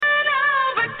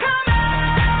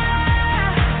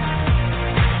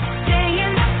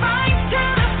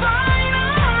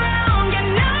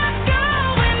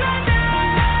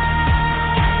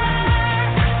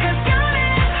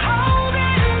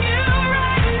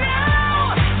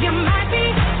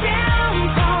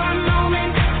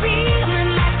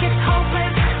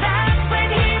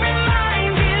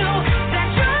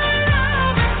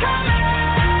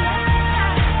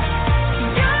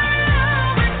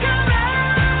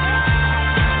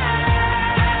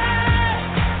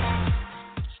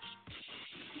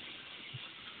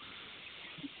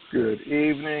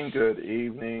good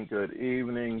evening,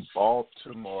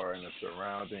 Baltimore and the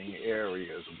surrounding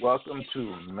areas. Welcome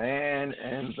to Man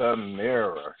in the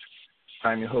Mirror.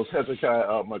 I'm your host,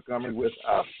 Hezekiah Montgomery, with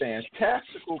our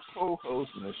fantastical co-host,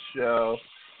 Michelle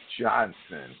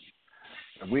Johnson.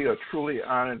 And we are truly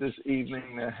honored this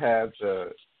evening to have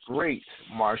the great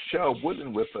Marshelle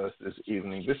Woodland with us this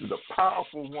evening. This is a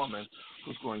powerful woman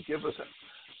who's going to give us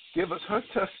her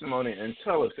testimony and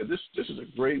tell us that this is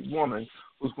a great woman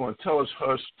who's going to tell us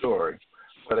her story.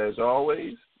 But as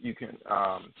always, you can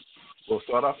we'll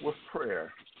start off with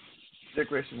prayer. Dear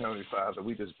gracious Heavenly Father,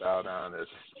 we just bow down as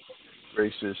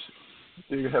gracious.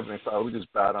 Dear Heavenly Father, we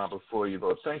just bow down before you,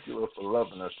 Lord. Thank you, Lord, for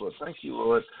loving us, Lord. Thank you,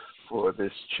 Lord, for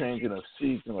this changing of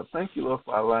season. Lord, thank you, Lord,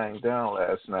 for our lying down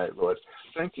last night, Lord.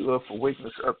 Thank you, Lord, for waking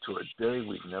us up to a day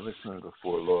we've never seen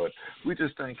before, Lord. We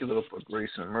just thank you, Lord, for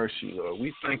grace and mercy, Lord.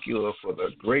 We thank you, Lord, for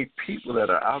the great people that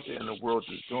are out there in the world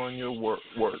just doing your work,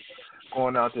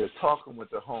 going out there talking with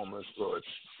the homeless, Lord,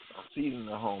 feeding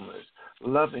the homeless,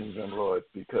 loving them, Lord,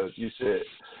 because you said,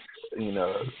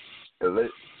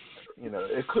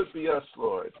 it could be us,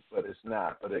 Lord, but it's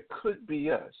not. But it could be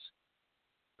us.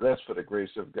 Bless for the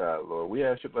grace of God, Lord. We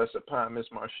ask you to bless upon Miss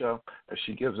Marshelle as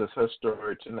she gives us her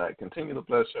story tonight. Continue to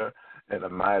bless her in a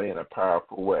mighty and a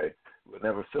powerful way. We'll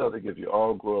never fail to give you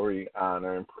all glory,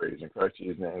 honor, and praise. In Christ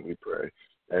Jesus' name we pray.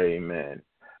 Amen.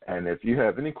 And if you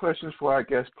have any questions for our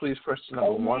guest, please press the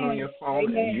number 1 on your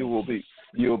phone, and you'll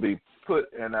be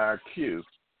put in our queue.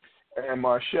 And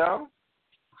Marshelle,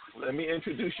 let me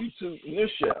introduce you to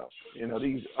Michelle.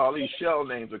 All these shell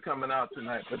names are coming out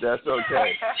tonight, but that's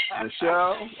okay.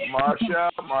 Michelle,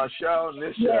 Marshelle,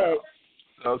 Michelle. Yes.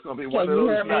 So it's going to be one of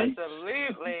those nights.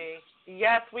 Absolutely.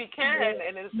 Yes, we can,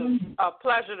 and it's a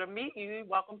pleasure to meet you.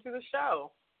 Welcome to the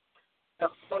show. No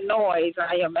noise.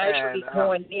 I am actually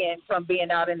going in from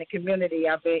being out in the community.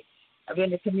 I've been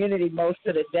in the community most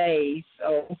of the day.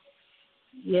 So,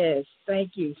 yes,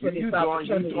 thank you for this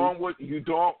opportunity. You're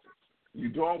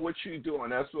doing what you're doing.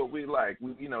 That's what we like.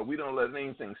 We don't let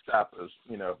anything stop us.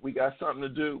 If we got something to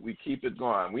do, we keep it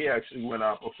going. We actually went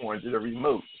out before and did a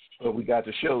remote, but we got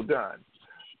the show done.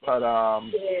 But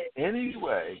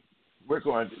anyway,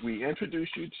 we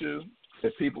introduce you to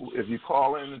if you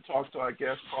call in and talk to our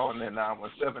guests, call in at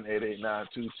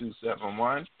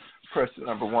 917-889-2271. Press the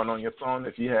number 1 on your phone.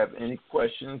 If you have any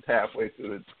questions halfway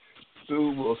through,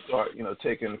 we'll start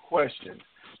taking questions.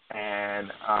 And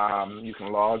you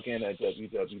can log in at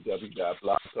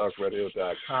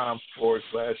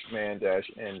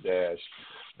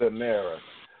www.blogtalkradio.com/man-n-the mirror.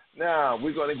 Now,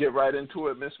 we're going to get right into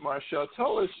it. Miss Marshelle,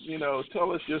 tell us your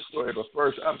story. But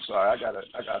first, I'm sorry, I gotta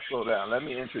slow down. Let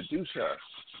me introduce her.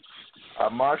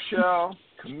 Marshelle,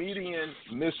 comedian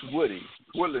Miss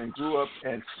Woodland grew up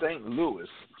in St. Louis,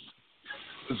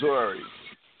 Missouri.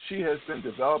 She has been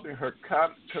developing her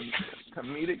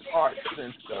comedic art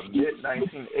since the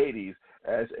mid-1980s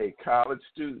as a college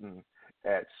student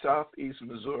at Southeast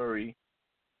Missouri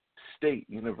State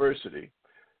University.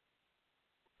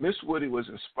 Miss Woody was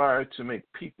inspired to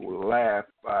make people laugh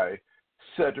by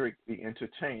Cedric the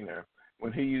Entertainer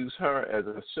when he used her as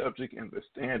a subject in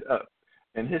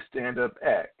his stand-up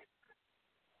act.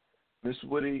 Miss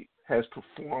Woody has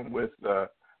performed with the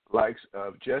likes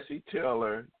of Jesse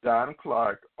Taylor, Don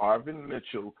Clark, Arvin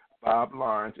Mitchell, Bob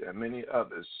Lawrence, and many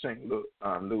others St.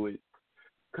 Louis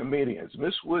comedians.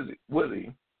 Miss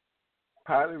Woody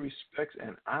highly respects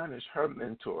and honors her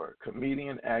mentor,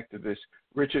 comedian activist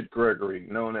Richard Gregory,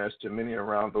 known as to many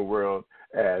around the world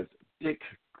as Dick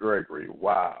Gregory.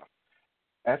 Wow.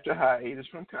 After hiatus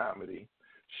from comedy,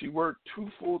 she worked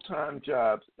 2 full-time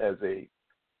jobs as a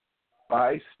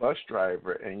bus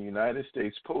driver and United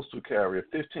States Postal Carrier,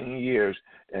 15 years,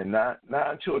 and 9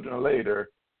 children later,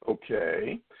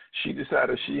 she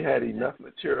decided she had enough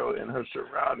material in her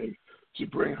surroundings to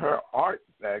bring her art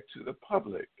back to the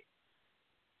public.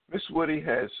 Miss Woody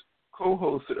has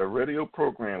co-hosted a radio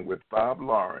program with Bob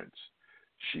Lawrence.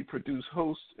 She produced,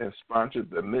 hosts, and sponsored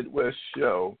the Midwest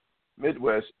Show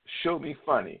Me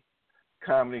Funny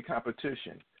comedy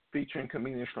competition, featuring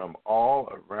comedians from all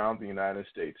around the United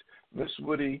States. Miss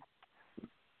Woody's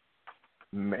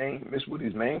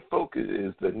main focus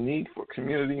is the need for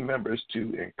community members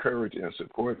to encourage and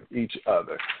support each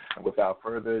other. And without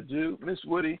further ado, Miss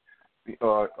Woody,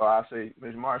 or I say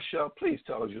Ms. Marshelle, please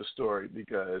tell us your story,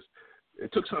 because it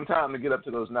took some time to get up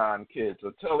to those 9 kids.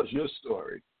 So tell us your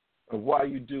story of why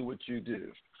you do what you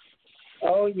do.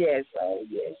 Oh, yes.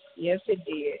 Yes, it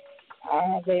did.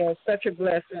 They are such a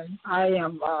blessing. I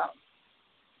am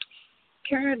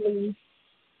currently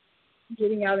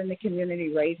getting out in the community,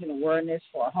 raising awareness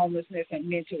for homelessness and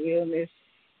mental illness.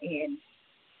 And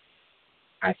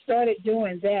I started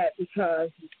doing that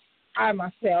because I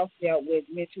myself dealt with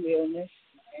mental illness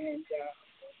and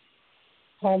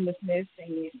homelessness,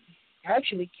 and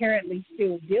actually currently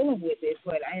still dealing with it,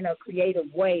 but in a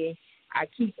creative way. I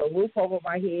keep a roof over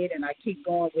my head and I keep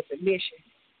going with the mission,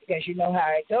 because you know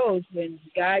how it goes. When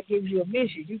God gives you a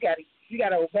mission, you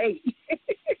gotta obey.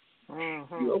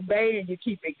 Mm-hmm. You obey and you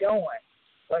keep it going.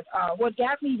 But what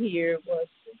got me here was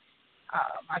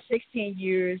my 16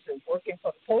 years of working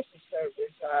for the Postal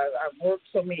Service. I worked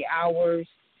so many hours.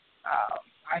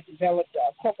 I developed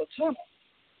a carpal tunnel,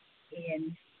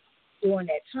 and during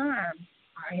that time,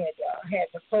 I had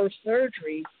the first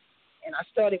surgery, and I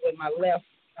started with my left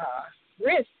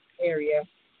wrist area,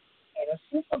 and a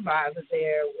supervisor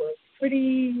there was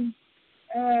pretty.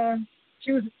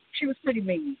 She was pretty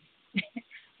mean,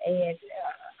 and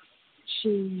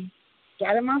she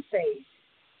got in my face,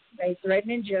 made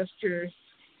threatening gestures,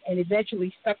 and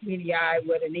eventually stuck me in the eye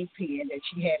with an ink pen that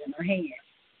she had in her hand.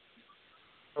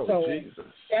 Oh, so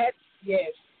Jesus.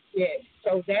 Yes.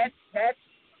 So that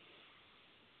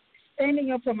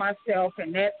standing up for myself,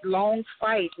 and that long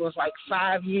fight was like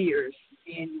 5 years.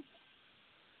 And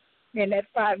in that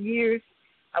 5 years,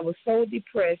 I was so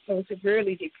depressed, so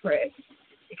severely depressed,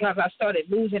 because I started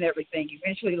losing everything.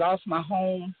 Eventually lost my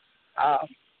home.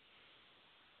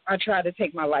 I tried to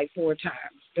take my life 4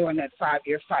 times during that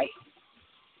 5-year fight.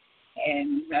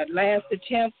 And that last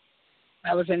attempt,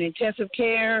 I was in intensive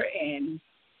care, and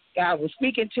God was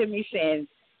speaking to me saying,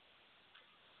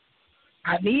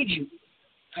 I need you.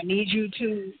 I need you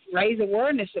to raise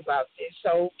awareness about this.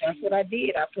 So that's what I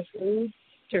did. I pursued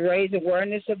to raise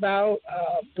awareness about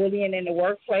bullying in the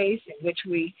workplace, in which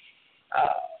we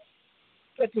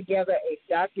put together a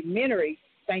documentary,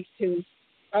 thanks to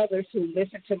others who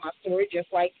listened to my story, just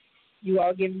like you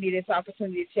all giving me this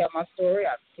opportunity to tell my story.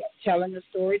 I kept telling the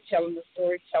story,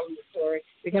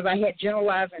 because I had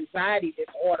generalized anxiety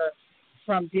disorder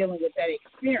from dealing with that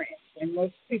experience. And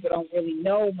most people don't really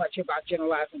know much about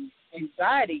generalized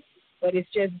anxiety, but it's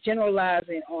just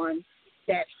generalizing on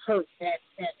that hurt,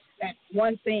 that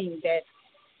one thing that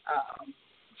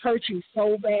hurt you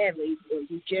so badly where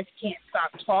you just can't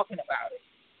stop talking about it.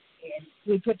 And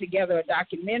we put together a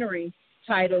documentary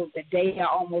titled The Day I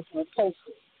Almost Went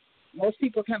Postal. Most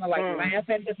people kind of laugh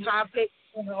at the topic,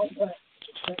 but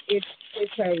it's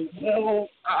a well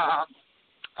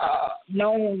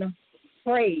known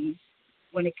phrase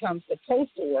when it comes to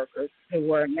postal workers,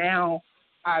 where now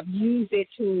I've used it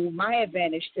to my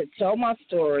advantage to tell my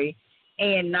story,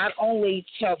 and not only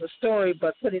tell the story,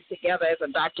 but put it together as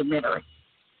a documentary.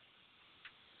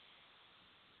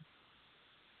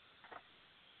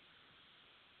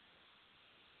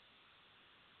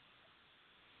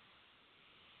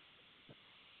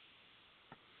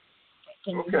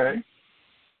 Okay.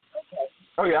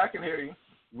 Oh, yeah, I can hear you.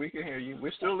 We can hear you.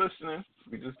 We're still listening.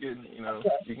 We're just getting, Okay.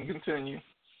 You can continue.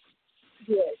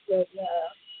 Yes, but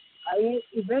I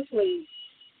eventually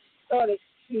started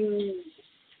to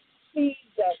see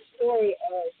that story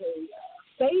as a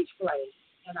stage play,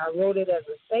 and I wrote it as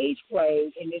a stage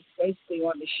play, and it's basically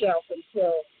on the shelf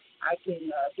until I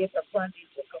can get the funding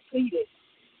to complete it.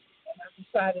 And I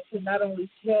decided to not only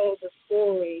tell the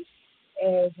story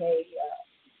as a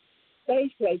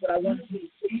stage play, but I wanted to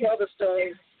tell the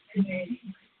story, I'm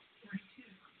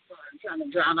trying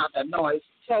to drown out that noise,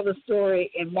 tell the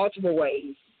story in multiple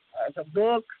ways, as a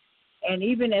book and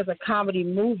even as a comedy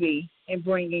movie, and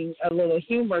bringing a little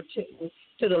humor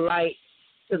to the light,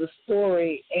 to the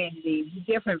story, and the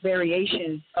different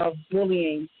variations of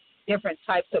bullying, different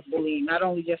types of bullying, not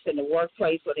only just in the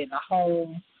workplace, but in the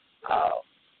home,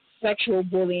 sexual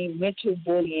bullying, mental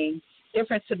bullying,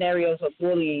 different scenarios of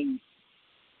bullying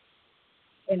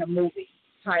in a movie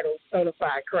titled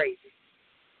Certified Crazy.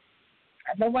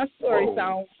 I know my story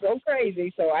sounds so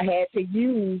crazy, so I had to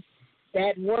use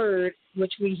that word,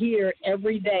 which we hear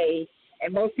every day,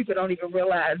 and most people don't even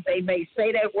realize they may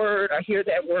say that word or hear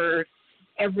that word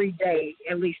every day,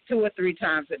 at least 2 or 3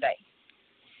 times a day.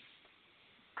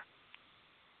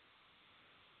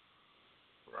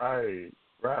 Right.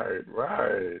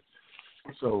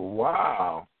 So,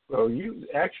 wow. So you've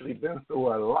actually been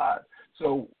through a lot.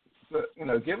 So,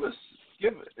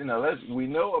 we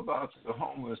know about the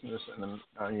homelessness, and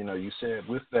you said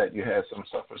with that you had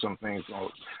suffer some things.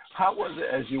 How was it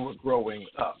as you were growing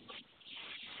up?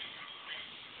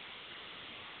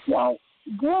 Well,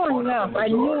 growing up, I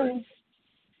knew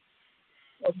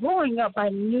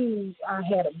I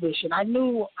had a mission. I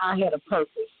knew I had a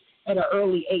purpose at an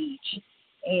early age,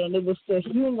 and it was the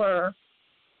humor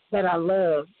that I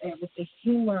loved, and it was the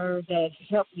humor that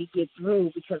helped me get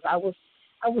through, because I was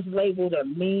labeled a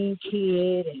mean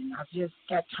kid, and I just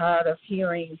got tired of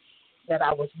hearing that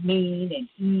I was mean and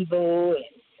evil,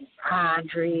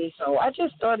 Andre. So I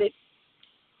just started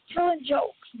telling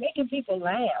jokes, making people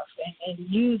laugh, and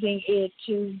using it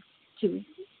to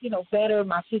better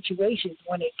my situations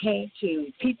when it came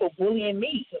to people bullying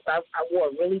me, because I wore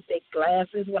really thick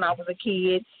glasses when I was a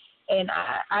kid, and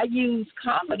I used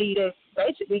comedy to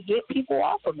basically get people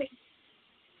off of me.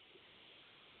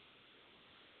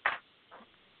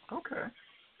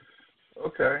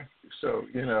 Okay. So,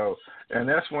 and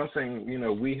that's one thing,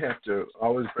 we have to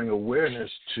always bring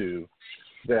awareness to,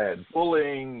 that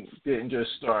bullying didn't just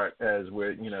start as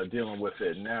we're, dealing with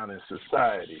it now in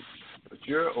society. But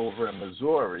you're over in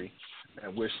Missouri,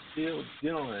 and we're still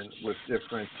dealing with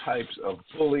different types of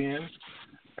bullying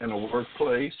in the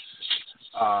workplace.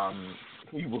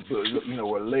 You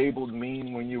were labeled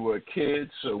mean when you were a kid.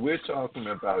 So we're talking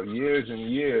about years and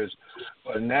years.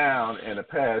 But now, in the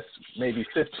past maybe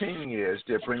 15 years,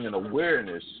 they're bringing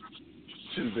awareness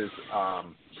to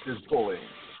this bullying.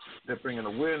 They're bringing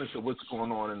awareness of what's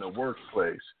going on in the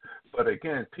workplace. But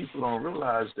again, people don't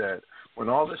realize that when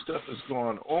all this stuff is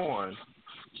going on,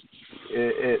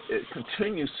 it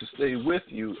continues to stay with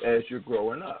you as you're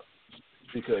growing up,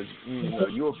 because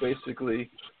you're basically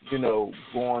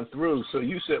going through. So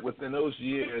you said within those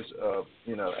years of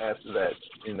after that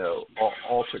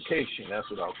altercation, that's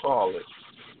what I'll call it,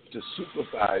 the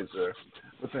supervisor,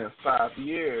 within 5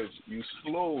 years, you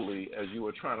slowly, as you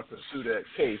were trying to pursue that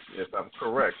case, if I'm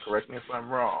correct me if I'm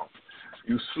wrong,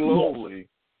 you slowly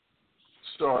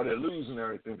started losing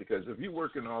everything, because if you're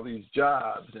working all these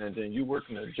jobs and then you're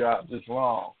working a job this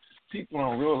long, people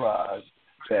don't realize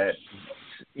that,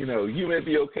 you may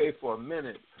be okay for a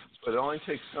minute, but it only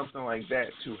takes something like that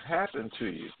to happen to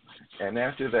you. And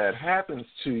after that happens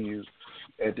to you,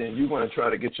 and then you're going to try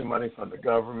to get your money from the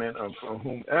government or from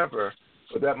whomever,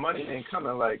 but that money ain't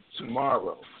coming like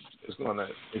tomorrow. It's going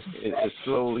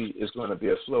to be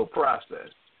a slow process.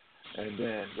 And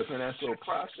then within that slow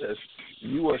process,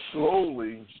 you are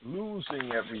slowly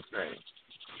losing everything.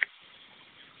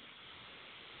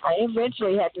 I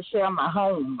eventually had to sell my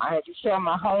home. I had to sell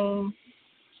my home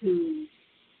to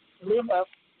live up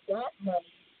that money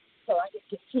so I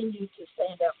could continue to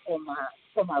stand up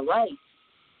for my rights.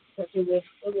 Because it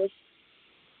was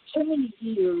too many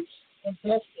years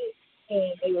invested,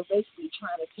 and they were basically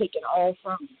trying to take it all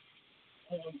from me.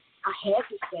 And I had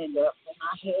to stand up, and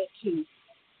I had to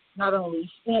not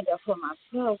only stand up for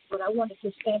myself, but I wanted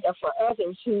to stand up for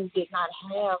others who did not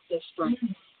have the strength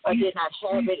or did not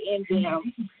have it in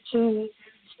them to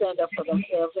stand up for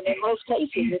themselves. And in most cases,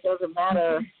 it doesn't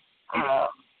matter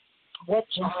what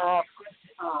job,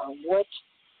 what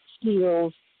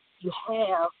skills you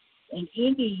have in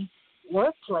any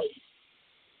workplace.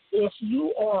 If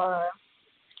you are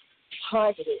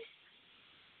targeted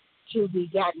to be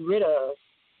gotten rid of,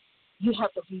 you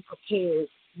have to be prepared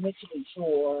mentally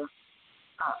for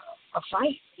a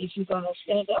fight if you're going to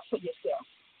stand up for yourself.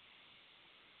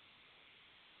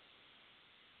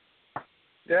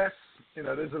 Yes,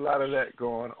 there's a lot of that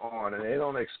going on, and they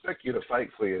don't expect you to fight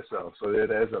for yourself. So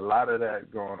there's a lot of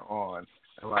that going on.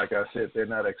 And like I said, they're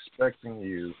not expecting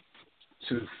you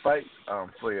to fight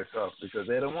for yourself, because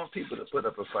they don't want people to put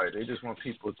up a fight. They just want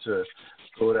people to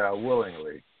go down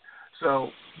willingly.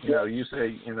 So, you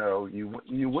say,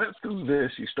 you went through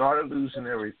this, you started losing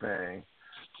everything.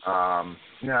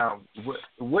 Now,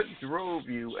 what drove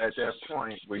you at that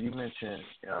point where you mentioned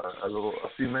a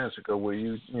few minutes ago where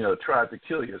you tried to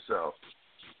kill yourself?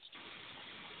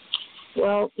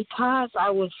 Well, because I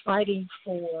was fighting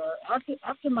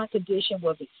after my condition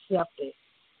was accepted,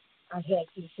 I had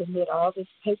to submit all this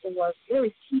paperwork,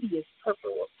 very tedious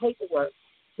paperwork,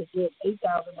 to get $8,000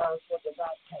 worth of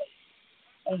back pay.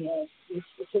 And this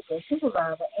particular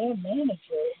supervisor and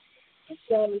manager, and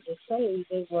sadly to say,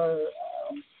 they were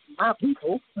my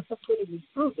people putting me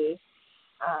through this,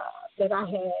 that I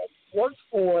had worked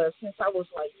for since I was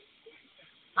like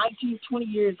 19, 20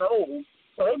 years old.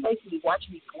 So they basically watched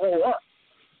me grow up.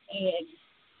 And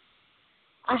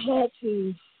I had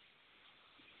to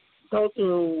go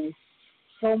through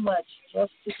so much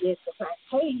just to get the back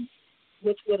pay,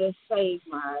 which would have saved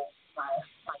my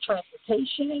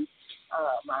transportation,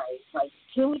 my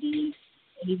utilities,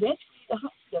 and eventually the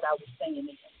home that I was staying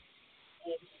in.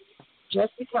 And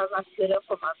just because I stood up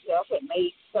for myself and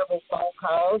made several phone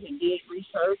calls and did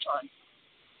research on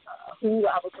who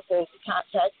I was supposed to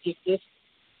contact if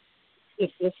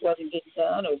this wasn't getting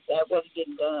done or if that wasn't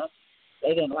getting done,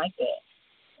 they didn't like that.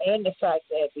 And the fact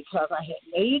that because I had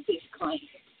made this claim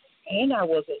and I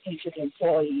was an injured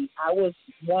employee, I was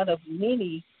one of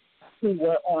many who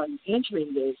were on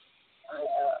entering this,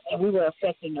 and we were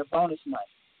affecting their bonus money.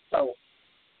 So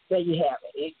there you have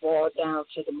it. It boiled down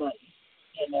to the money,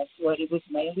 and that's what it was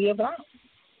mainly about.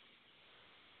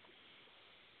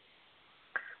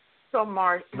 So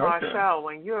Okay. Marshelle,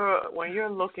 when you're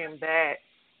looking back,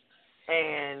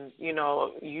 and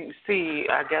you see,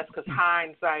 I guess, because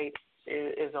hindsight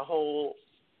is a whole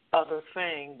other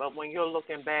thing. But when you're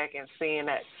looking back and seeing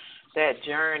that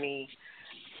journey,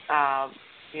 how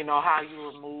you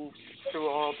were moved through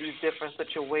all these different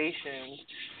situations.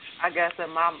 I guess in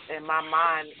my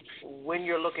mind, when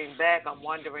you're looking back, I'm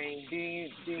wondering, do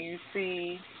you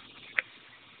see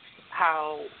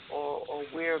how or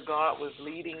where God was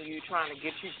leading you, trying to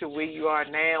get you to where you are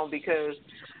now? Because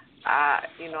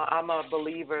I'm a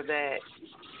believer that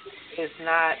it's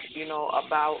not,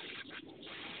 about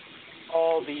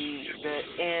all the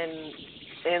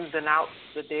ins and outs,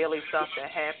 the daily stuff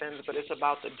that happens, but it's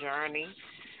about the journey,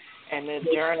 and the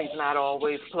journey's not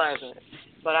always pleasant.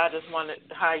 But I just wondered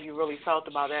how you really felt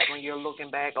about that when you're looking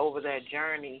back over that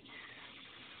journey.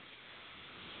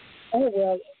 Oh,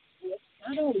 well,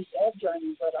 not only that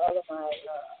journey, but all of my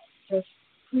just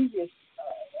previous,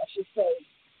 I should say,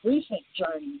 recent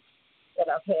journeys that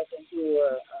I've had to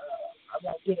endure. I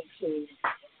won't get into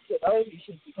those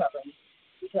issues because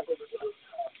it was a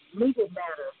legal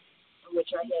matter in which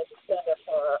I had to stand up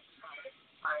for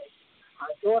my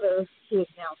daughter, who is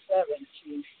now 7.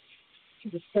 She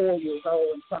was 4 years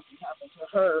old, and something happened to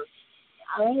her.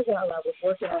 While I was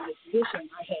working on this mission,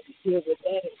 I had to deal with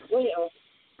that as well,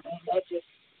 and that just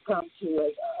come to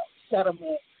a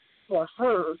settlement for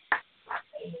her.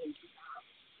 And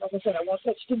like I said, I won't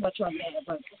touch too much on that,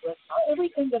 but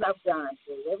everything that I've gone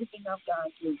through,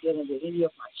 dealing with any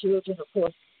of my children, of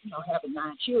course, having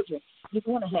 9 children, you're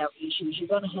going to have issues. You're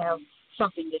going to have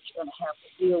something that you're going to have to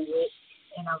deal with,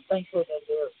 and I'm thankful that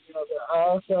they're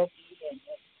all healthy and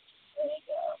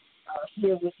are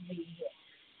here with me.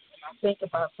 And I think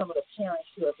about some of the parents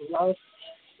who have lost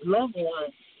loved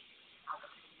ones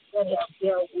that have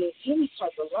dealt with any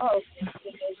type of loss, and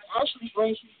it actually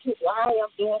brings me to why I'm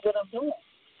doing what I'm doing.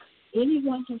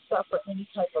 Anyone can suffer any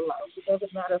type of loss. It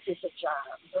doesn't matter if it's a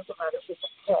job. It doesn't matter if it's a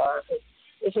car,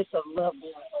 if it's a loved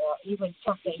one, or even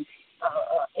something,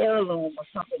 heirloom or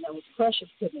something that was precious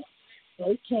to them.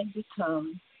 They can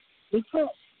become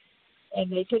depressed, and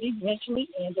they could eventually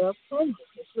end up homeless,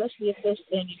 especially if they're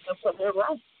standing up for their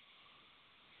rights.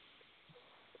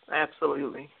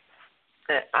 Absolutely.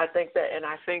 I think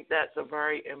that's a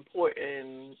very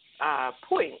important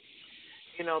point,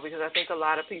 because I think a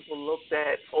lot of people looked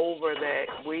at over that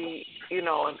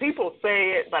and people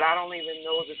say it, but I don't even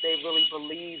know that they really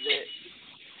believe it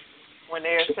when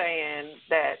they're saying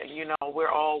that, we're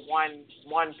all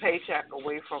one paycheck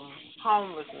away from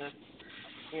homelessness.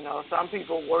 Some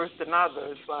people worse than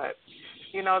others, but,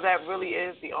 that really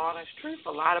is the honest truth.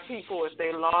 A lot of people, if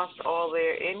they lost all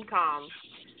their income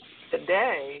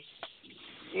today,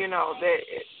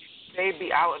 they'd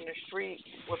be out in the street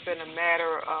within a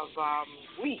matter of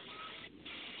weeks.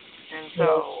 And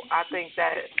so I think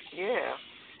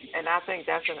and I think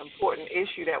that's an important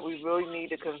issue that we really need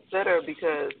to consider,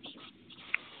 because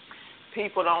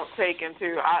people don't take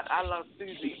into, I love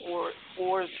Susie Orr,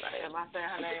 am I saying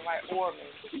her name right, Orman?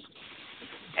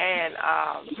 And,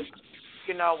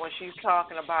 when she's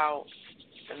talking about,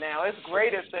 now it's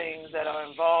greater things that are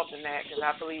involved in that, because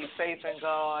I believe faith in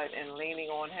God and leaning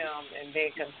on Him and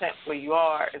being content where you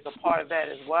are is a part of that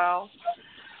as well.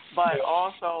 But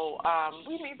also,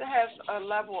 we need to have a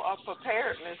level of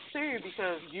preparedness too,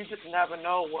 because you just never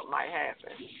know what might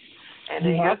happen. And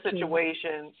in your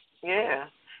situation,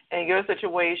 in your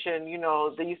situation,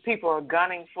 these people are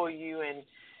gunning for you, and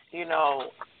you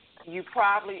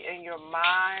probably in your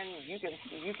mind you can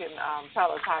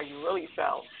tell us how you really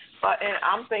felt. But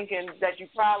I'm thinking that you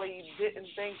probably didn't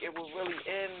think it would really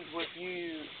end with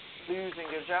you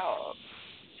losing your job,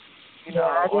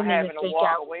 or having to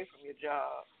walk away from your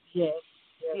job. Yes,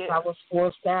 I was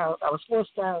forced out.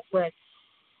 But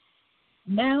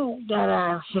now that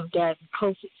I have gotten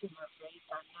closer to my faith,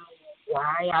 I know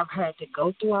why I've had to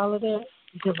go through all of that,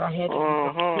 because I had to be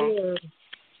prepared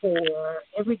for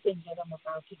everything that I'm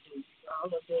about to do. All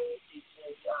of the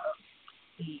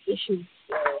issues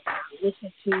I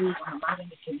listen to when I'm out in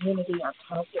the community. I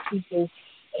talk to people,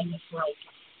 and it's like,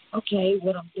 okay,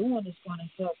 what I'm doing is going to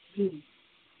help you,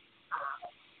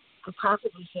 could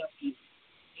possibly help you.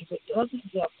 If it doesn't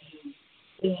help you,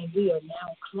 then we are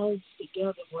now close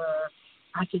together where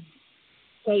I can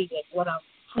say that what I'm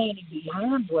planning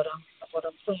beyond what I'm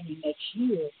planning next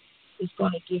year is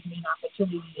going to give me an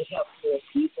opportunity to help more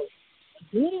people. And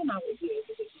then I will be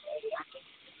able to say I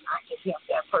can help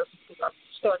that person, because I've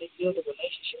started building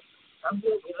relationships. I'm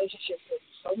building relationships with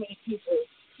so many people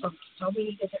from so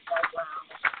many different backgrounds,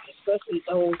 especially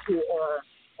those who are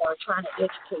trying to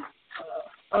educate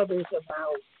others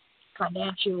about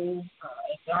financial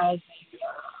advising,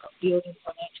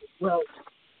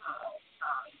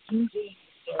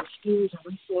 their skills and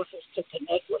resources to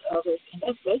connect with others, and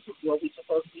that's basically what we're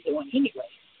supposed to be doing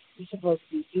anyway. We're supposed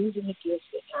to be using the gifts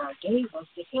that God gave us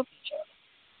to help each other.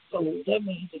 So that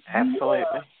means if you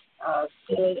are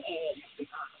good at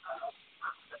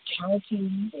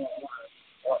accounting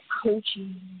or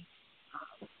coaching,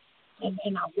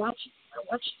 and I watch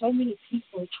so many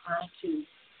people trying to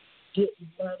get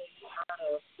money out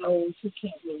of those who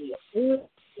can't really afford,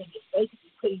 and it's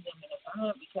basically putting them in a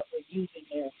bind because they're using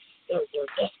their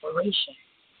desperation,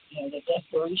 their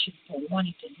desperation for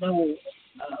wanting to know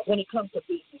when it comes to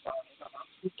business owners. I'm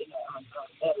speaking on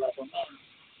that level now.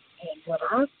 And what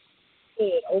I've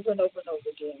said over and over and over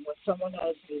again, when someone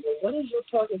asks me, well, what is your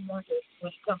target market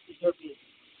when it comes to your business?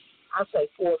 I say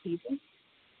 4 people.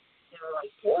 They're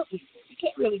like, 4 people? You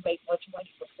can't really make much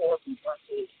money for 4 people. I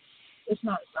said, it's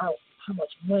not about how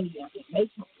much money I can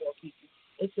make from 4 people.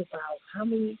 It's about how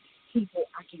many people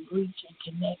I can reach and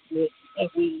connect with, and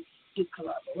we do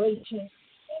collaboration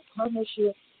and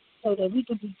partnership so that we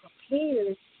can be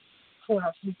prepared for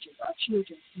our future, our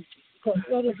children's future. Because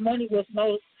what if money was of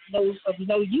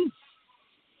no use?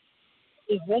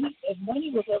 If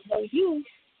money was of no use,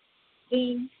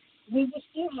 then we would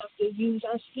still have to use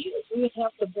our skills. We would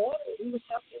have to barter. We would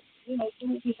have to, do what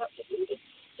we have to do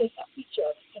to help each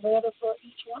other in order for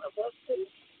each one of us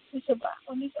to survive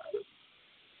on this earth.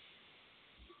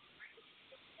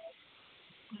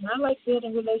 And I like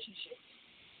building relationships.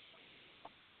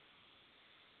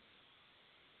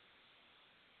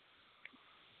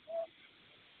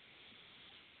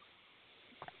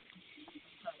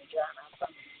 I'm trying to drown out some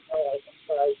of the noise. I'm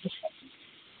sorry.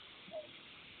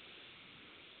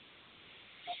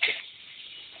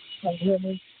 Can you hear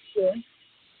me? Yeah.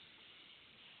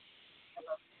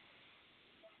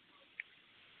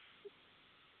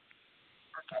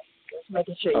 Okay. Just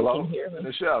making sure Hello? You can hear me.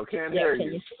 Michelle, can't hear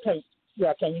you.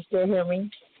 Can you still hear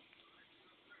me?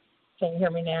 Can you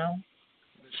hear me now?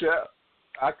 Michelle,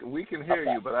 we can hear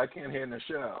you, but I can't hear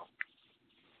Michelle.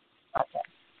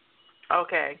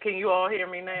 Okay. Can you all hear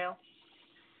me now?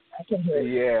 I can hear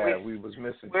you. Yeah, we was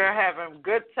missing. We're having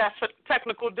good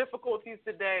technical difficulties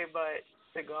today, but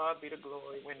to God be the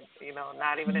glory. When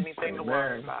not even anything to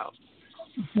worry about.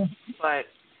 But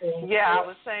yeah, I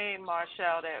was saying,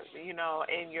 Marshelle, that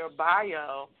in your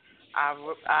bio, I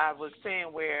was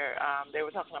seeing where they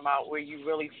were talking about where you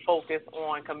really focus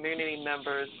on community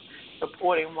members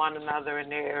supporting one another in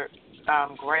their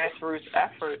grassroots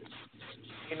efforts,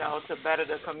 to better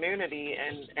the community.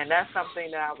 And that's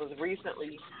something that I was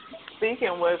recently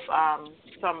speaking with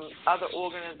some other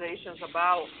organizations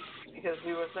about, because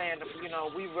we were saying,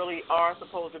 we really are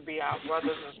supposed to be our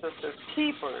brothers and sisters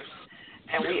keepers.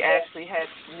 And we actually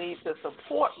need to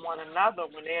support one another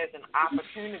when there's an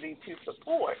opportunity to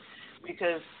support.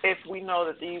 Because if we know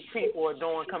that these people are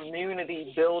doing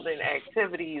community building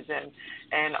activities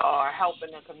and are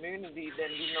helping the community, then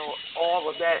all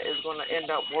of that is going to end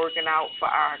up working out for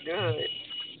our good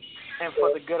and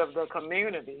for the good of the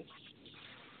community.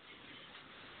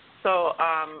 So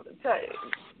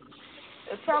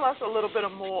tell us a little bit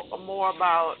more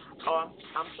about. Oh,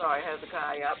 I'm sorry,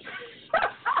 Hezekiah.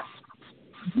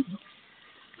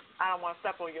 I don't want to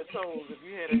step on your toes.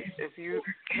 If you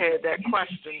had that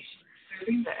question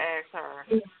to ask her.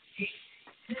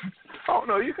 Oh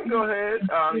no, you can go ahead.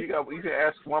 You can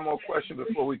ask one more question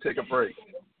before we take a break.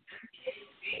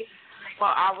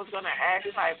 Well, I was going to ask,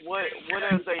 what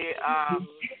are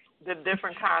the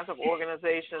different kinds of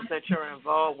organizations that you're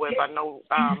involved with? I know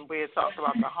we had talked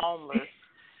about the homeless,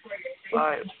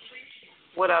 but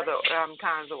what other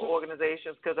kinds of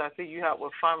organizations? Because I see you help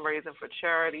with fundraising for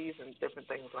charities and different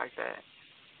things like that.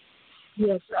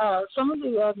 Yes, some of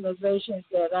the organizations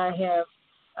that I have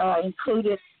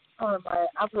included on my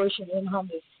Operation End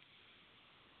Homeless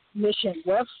Mission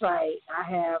website, I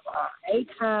have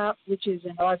ACOP, which is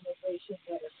an organization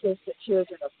that assists the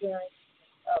children of parents,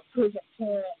 prison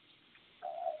parents,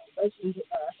 basically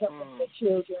helping the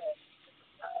children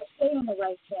stay on the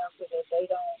right path so that they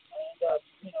don't end up,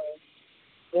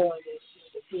 going into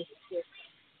the prison system.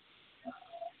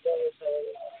 There's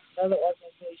another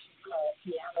organization called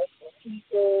Piano for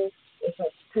People. It's a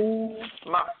school, a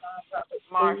nonprofit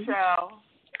school. Marshelle?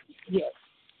 Yes.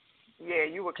 Yeah,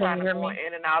 you were kind of going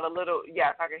in and out a little.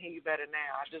 Yes, I can hear you better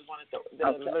now. I just wanted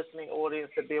the listening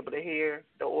audience to be able to hear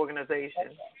the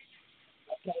organization.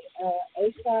 Okay.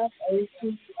 ACOP,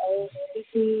 ACOP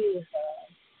is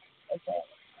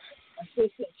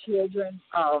assisting children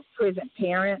of prison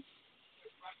parents,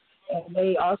 and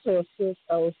they also assist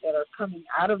those that are coming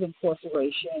out of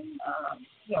incarceration,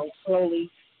 slowly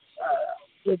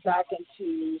get back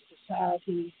into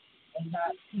society and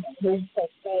not move so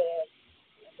fast,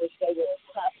 which they will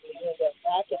probably end up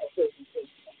back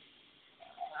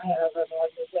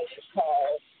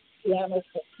piano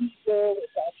for people.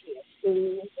 It's actually a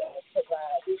school that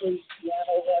provides free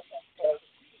piano lessons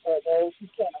for those who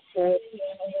can't afford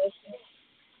piano lessons.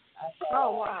 I have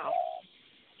Oh, wow.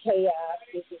 Chaos.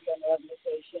 This is an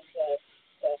organization that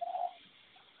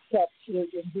helps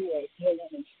children who are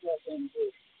dealing and struggling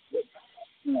with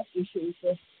issues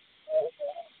of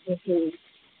mental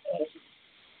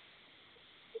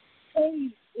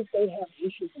if they have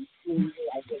issues in school,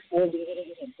 like with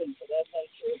bullying and things of that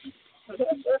nature. So there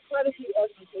are quite a few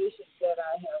organizations that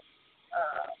I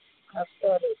have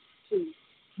started to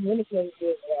communicate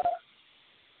with,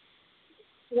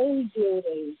 slowly build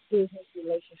a business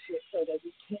relationship so that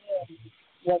we can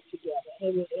work together.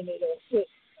 And it'll fit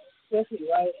especially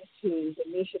right into the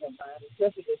mission of mine,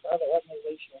 especially this other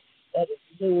organization that is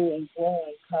new and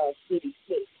growing called City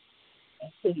 6.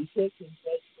 And City 6 is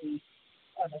basically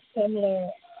on a similar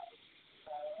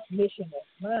mission as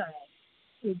mine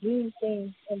to do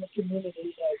things in the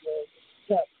community that will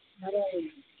help not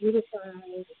only beautify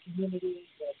the community,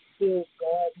 but build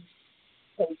gardens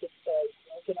so we can start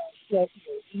working on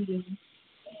healthier eating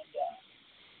and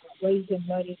raising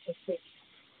money to fix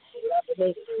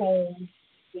dilapidated homes,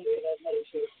 things of that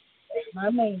nature. And my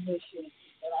main mission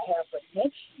that I have for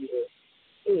next year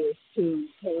is to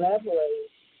collaborate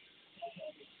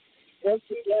and work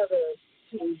together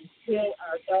to build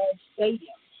our dome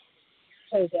stadium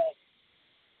so that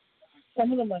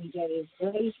some of the money that is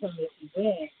raised from this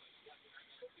event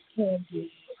can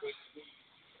be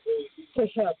to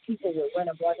help people with rent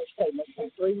and mortgage payments from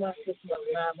 3 months, 6 months,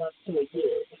 9 months to a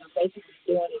year. And I'm basically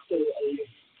doing it through a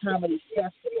comedy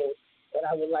festival that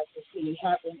I would like to see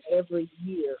happen every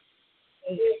year.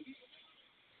 And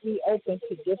we open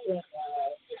to different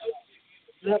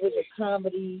levels of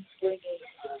comedy, bringing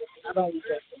not only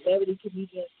just celebrity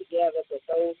comedians together, but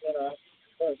those that are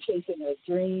chasing their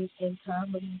dreams in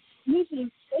comedy,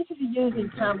 basically using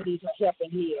comedy to help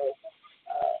and heal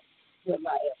with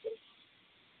my efforts.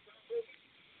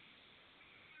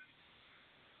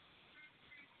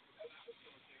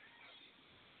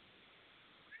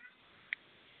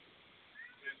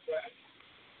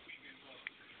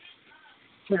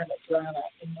 Trying to drown out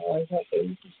the noise. Okay,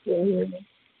 you can still hear me?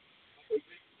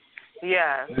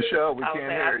 Yeah, Marshelle, we can't hear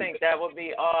you. I think that would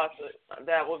be awesome.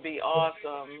 That would be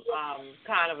awesome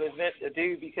kind of event to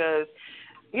do because,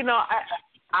 you know,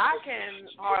 I can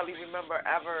hardly remember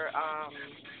ever,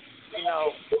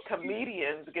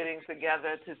 comedians getting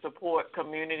together to support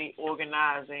community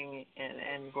organizing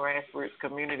and grassroots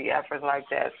community efforts like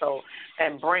that. So,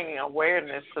 and bringing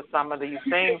awareness to some of these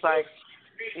things, like,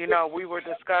 you know, we were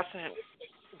discussing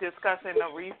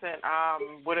a recent,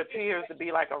 what appears to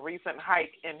be like a recent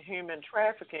hike in human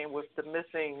trafficking with the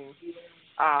missing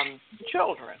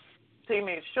children,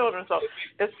 teenage children. So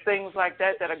it's things like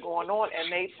that are going on,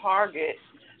 and they target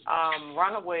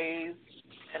runaways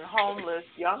and homeless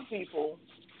young people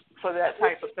for that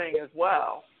type of thing as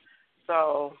well.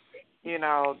 So, you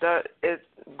know, it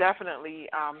definitely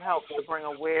helps to bring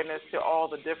awareness to all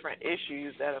the different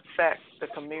issues that affect the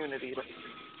community.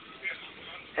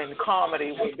 And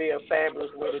comedy would be a fabulous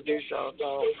way to do so.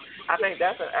 So I think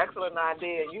that's an excellent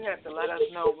idea. You have to let us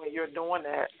know when you're doing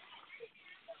that.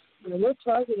 We're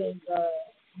targeting the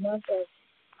month of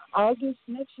August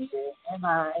next year, and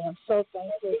I am so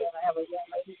thankful that I have a young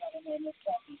lady by the name of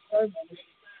Kathy Thurman,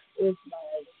 who is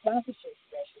my sponsorship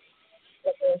specialist.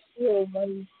 But there's still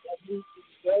money that needs to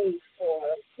be raised for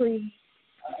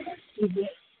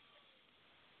pre-event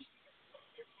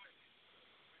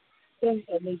things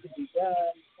that need to be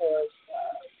done for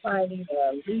finding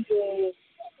a legal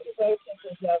consultant to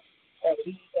help or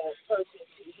be that person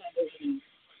to handle the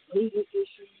legal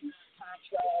issues,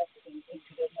 contracts, and things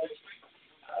of that nature.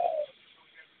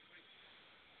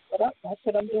 But that's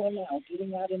what I'm doing now,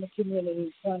 getting out in the community,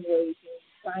 fundraising,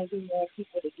 finding more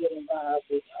people to get involved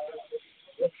with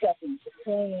helping to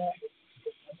plan.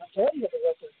 The majority of the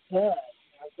work is done.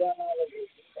 I've done all of it,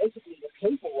 basically the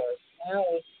paperwork. Now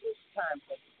it's time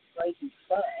for raising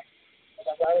funds. And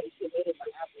I've already submitted my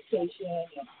application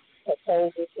and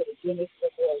proposal to the Guinness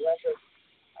Book of World Records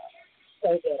so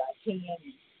that I can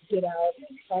get out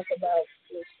and talk about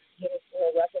this Guinness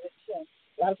World Records. And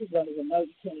a lot of people don't even know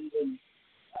you can't even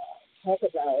talk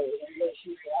about it unless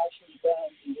you've actually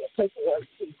done the paperwork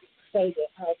to say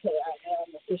that, okay, I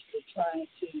am officially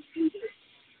trying to do this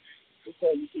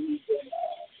before you can even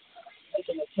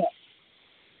make an attempt.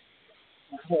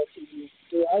 I had to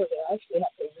do all of it. I actually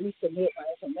have to resubmit my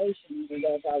information even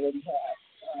though I've already have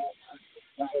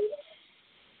my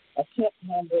attempt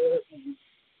number, and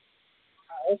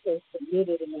I also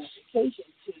submitted an application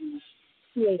to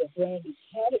create a brand new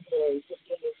category for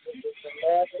Guinness, which is the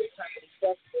largest comedy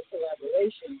festival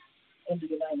collaboration in the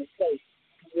United States.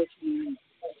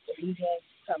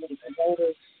 the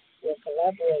promoters will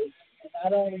collaborate and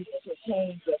not only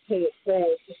entertain but pay it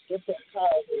forward to different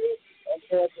causes and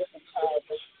for different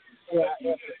causes through our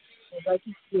efforts. And like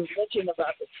you mentioned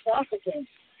about the trafficking,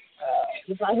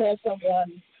 if I had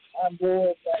someone on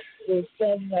board that is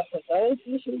standing up for those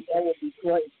issues, that would be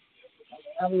great. I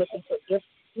mean, I'm looking for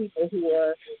different people who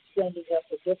are standing up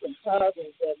for different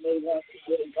causes that may want to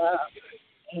get involved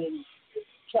and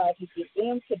try to get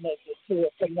them connected to a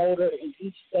promoter in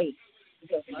each state,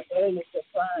 because my goal is to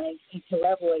find and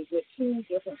collaborate with 2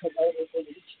 different promoters in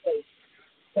each state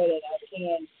so that I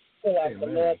can pull out the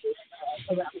largest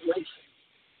collaboration.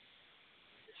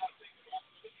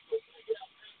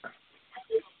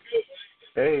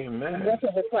 Amen. I'm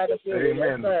working with quite a few.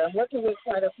 Amen. I'm working with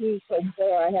quite a few so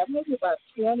far. I have maybe about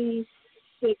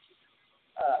 26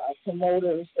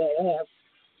 promoters that have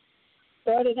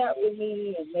started out with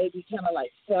me and maybe kind of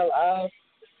like fell off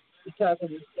because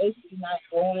of it's basically not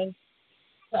going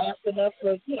fast enough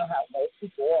for, you know, how most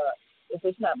people are. If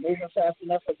it's not moving fast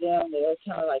enough for them, they'll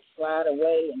kind of like slide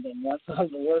away, and then once all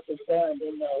the work is done,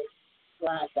 then they'll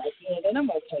slide back in. And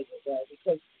I'm okay with that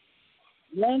because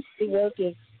once the work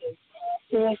is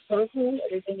full circle,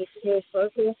 everything is full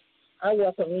circle, I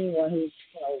welcome anyone who's,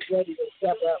 you know, ready to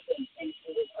step up and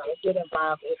get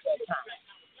involved at that time.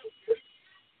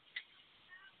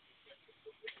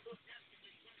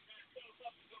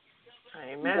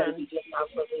 Amen. Be getting out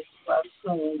for this bus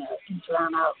soon and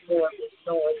drown out more of this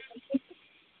noise.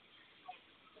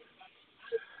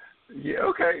 Yeah,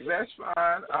 okay, that's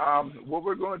fine. What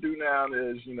we're going to do now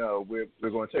is, you know, we're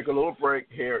going to take a little break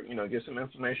here, you know, get some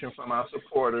information from our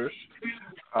supporters,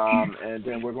 and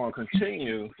then we're going to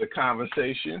continue the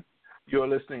conversation. You're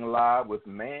listening live with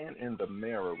Man in the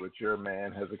Mirror with your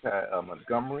man, Hezekiah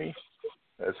Montgomery,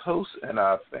 as host, and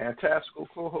our fantastical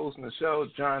co-host, Michelle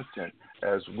Johnson,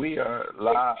 as we are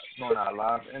live on our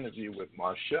live interview with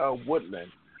Marshelle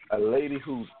Woodland, a lady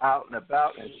who's out and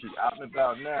about, and she's out and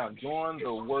about now doing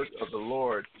the work of the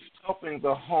Lord, helping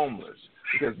the homeless.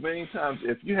 Because many times,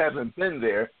 if you haven't been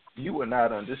there, you will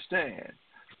not understand.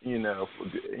 You know,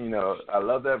 I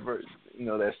love that verse. You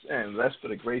know, that's saying, "Lest for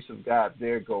the grace of God,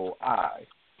 there go I."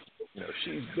 You know,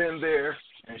 she's been there,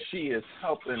 and she is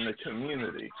helping the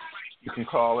community. You can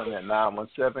call in at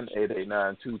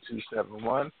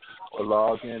 917-889-2271 or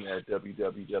log in at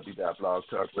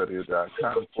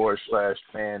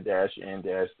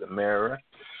www.blogtalkradio.com/fan-in-the mirror.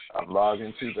 Log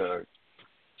into the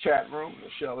chat room.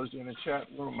 Michelle is in the chat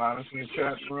room, monitoring the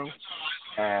chat room.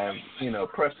 And, you know,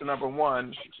 press the number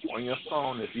 1 on your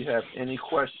phone if you have any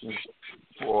questions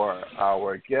for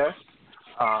our guest.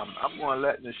 I'm going to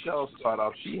let Michelle start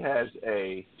off. She has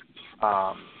a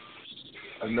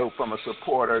note from a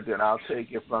supporter, then I'll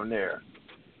take it from there.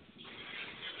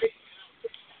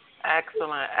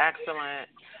 Excellent.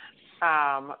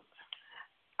 I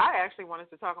actually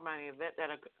wanted to talk about an event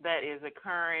that is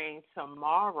occurring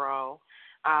tomorrow.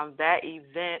 That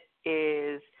event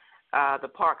is the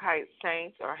Park Heights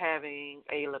Saints are having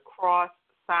a lacrosse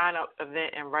sign-up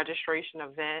event and registration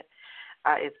event.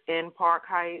 It's in Park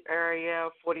Heights area,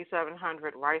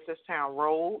 4700 Ricerstown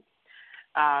Road,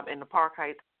 in the Park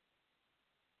Heights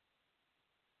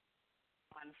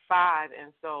 5.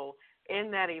 And so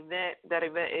in that event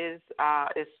is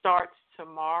it starts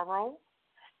tomorrow,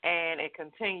 and it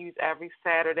continues every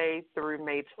Saturday through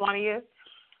May 20th.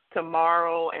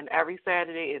 Tomorrow and every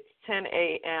Saturday it's 10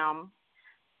 a.m.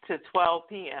 to 12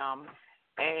 p.m.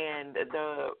 And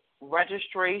the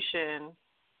registration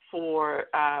for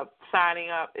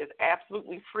signing up is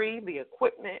absolutely free. The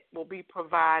equipment will be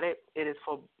provided. It is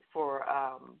for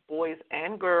boys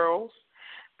and girls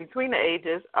between the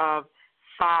ages of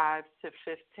 5 to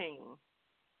 15.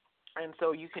 And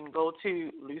so you can go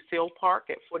to Lucille Park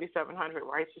at 4700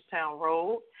 Ricerstown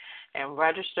Road and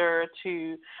register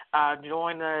to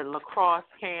join the lacrosse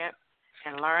camp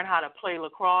and learn how to play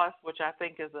lacrosse, which I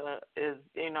think is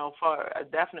for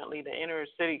definitely the inner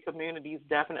city communities,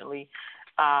 definitely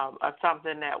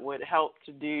something that would help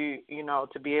to do,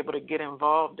 to be able to get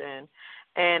involved in.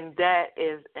 And that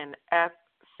is an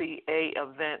FCA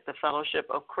event, the Fellowship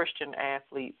of Christian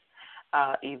Athletes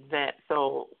event.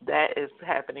 So that is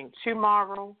happening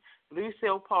tomorrow,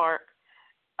 Lucille Park.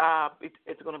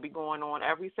 It's going to be going on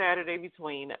every Saturday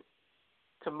between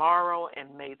tomorrow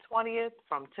and May 20th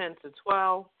from 10 to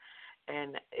 12,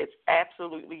 and it's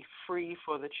absolutely free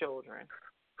for the children.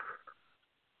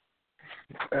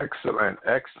 Excellent.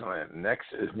 Next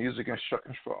is Music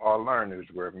Instructions for All Learners,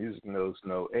 where music knows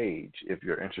no age. If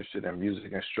you're interested in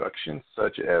music instruction,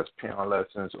 such as piano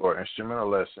lessons or instrumental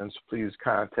lessons, please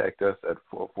contact us at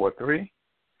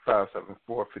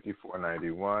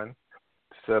 443-574-5491.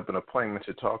 set up an appointment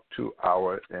to talk to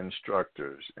our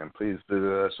instructors. And please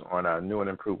visit us on our new and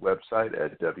improved website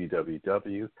at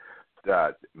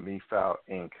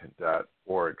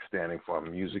www.mifauinc.org, standing for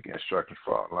Music Instruction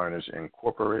for All Learners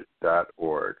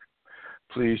Incorporated.org.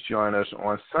 Please join us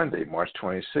on Sunday, March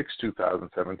 26,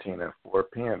 2017 at 4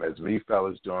 p.m. as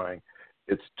MIFAL is doing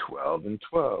its 12 and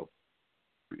 12.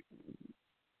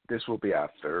 This will be our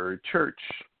third church,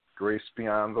 Grace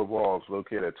Beyond the Walls,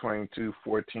 located at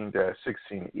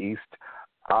 2214-16 East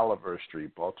Oliver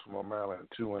Street, Baltimore, Maryland,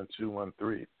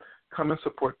 21213. Come and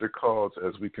support the cause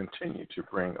as we continue to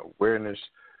bring awareness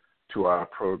to our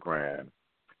program.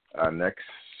 Our next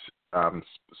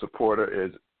supporter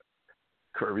is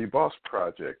Curvy Boss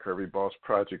Project. Curvy Boss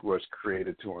Project was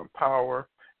created to empower,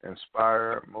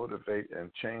 inspire, motivate,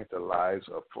 and change the lives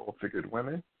of full-figured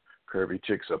women. Curvy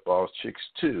chicks are boss chicks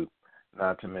too,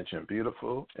 not to mention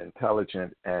beautiful,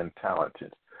 intelligent, and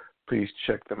talented. Please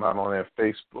check them out on their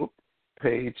Facebook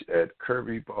page at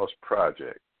Curvy Boss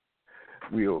Project.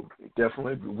 We will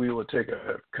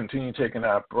continue taking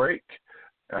our break.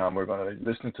 We're going to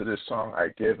listen to this song, I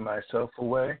Give Myself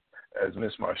Away, as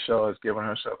Miss Marshelle has given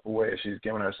herself away, as she's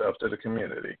given herself to the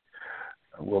community.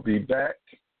 We'll be back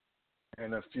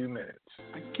in a few minutes.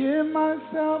 I give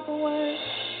myself away.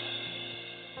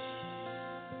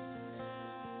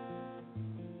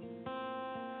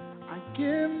 I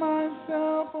give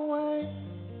myself away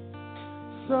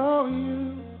so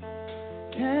you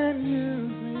can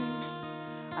use me.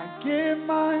 I give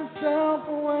myself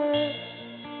away.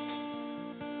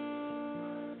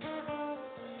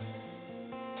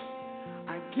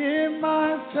 I give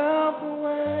myself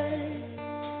away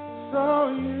so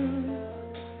you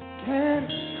can.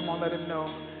 Come on, let him know.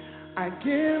 I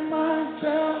give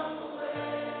myself away.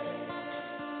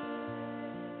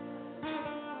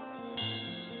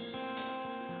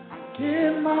 I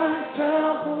give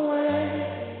myself away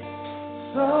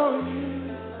so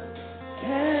you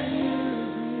can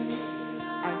use me.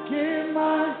 I give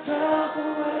myself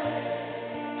away.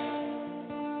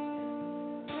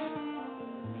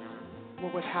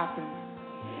 What would happen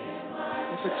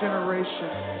if a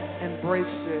generation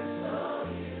embraced this?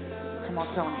 Come on,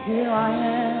 tell them, here I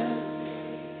am.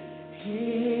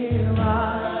 Here I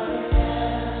am.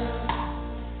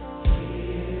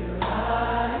 Here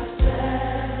I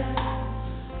stand.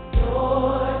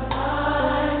 Lord,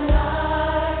 my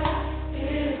life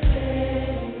is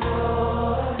in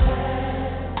your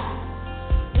hands.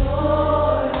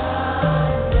 Lord, I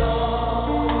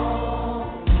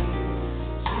long to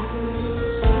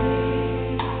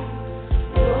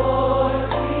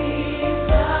see your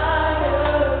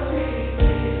desire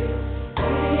revealed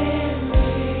in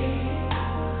me.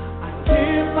 I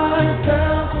give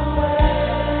myself away.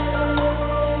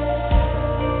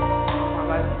 My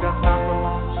life does not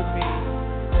belong to me.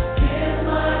 Give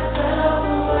myself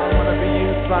away. I want to be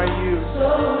used by you. So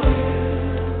you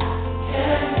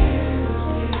can use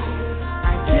me. I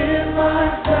give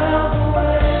myself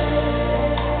away.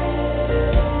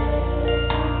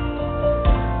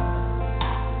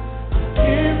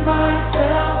 Give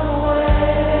myself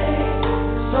away.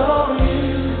 So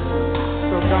you.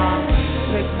 So God,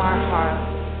 take my heart.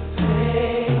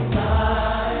 Take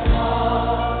my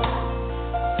heart.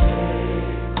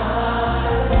 Take my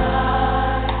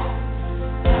life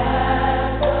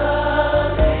as a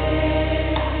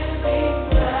living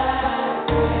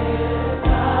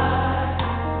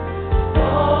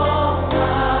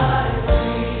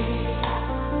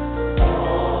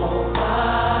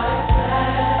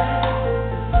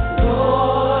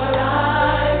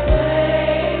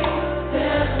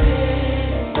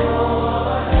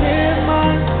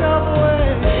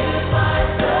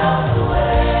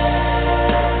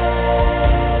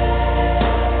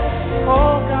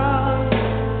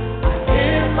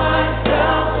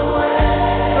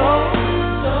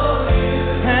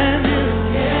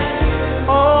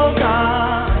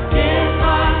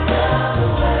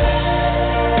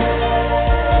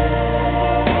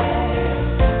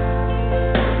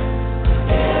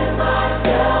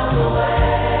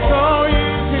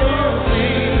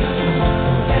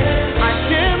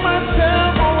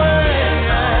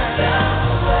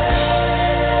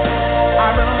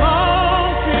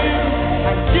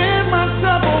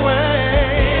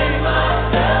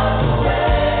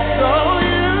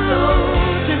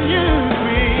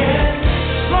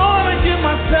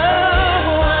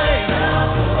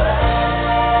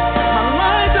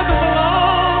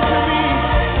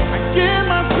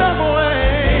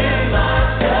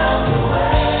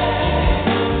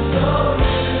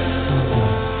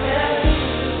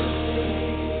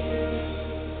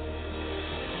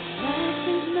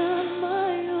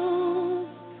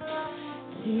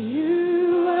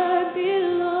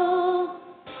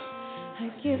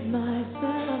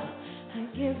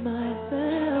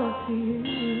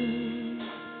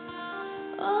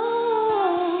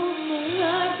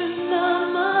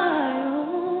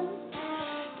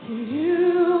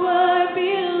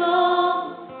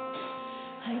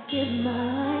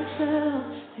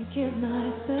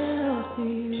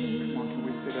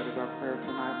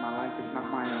life is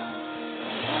not my own.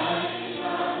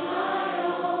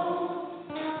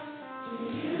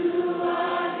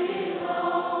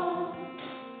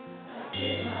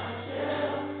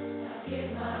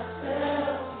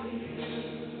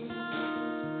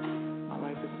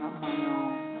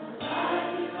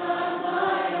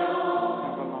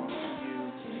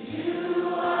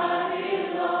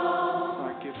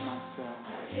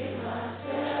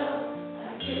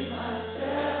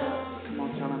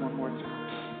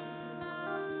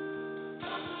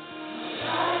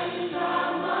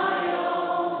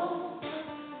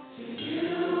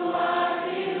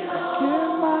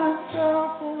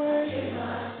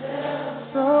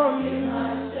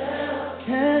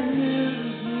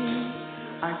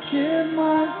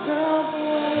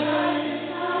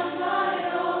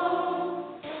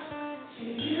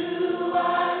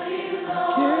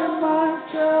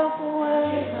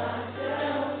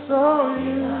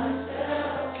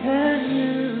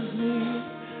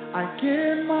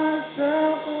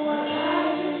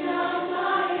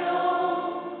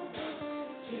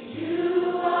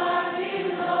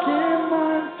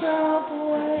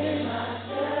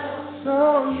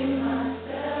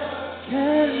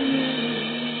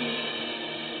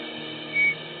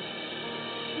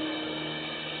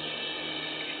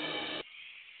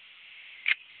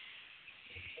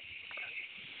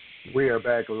 We are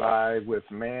back live with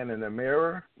Man in the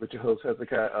Mirror with your host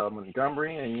Hezekiah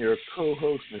Montgomery and your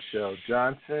co-host Michelle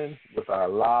Johnson with our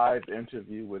live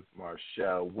interview with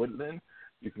Marshelle Woodland.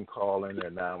 You can call in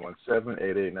at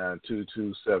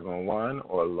 917-889-2271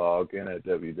 or log in at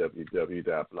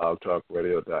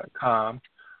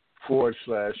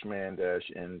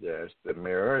www.blogtalkradio.com/man-in-the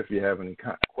mirror. If you have any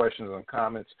questions or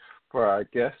comments for our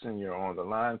guests and you're on the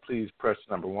line, please press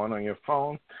number 1 on your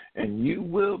phone, and you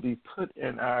will be put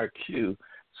in our queue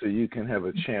so you can have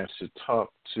a chance to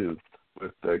talk to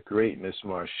with the great Miss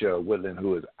Marshelle Woodland,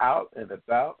 who is out and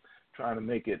about trying to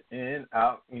make it in,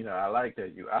 out. You know, I like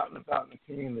that. You're out and about in the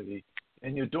community,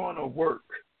 and you're doing the work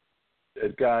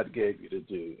that God gave you to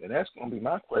do. And that's going to be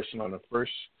my question on the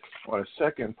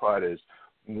second part is,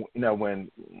 you know,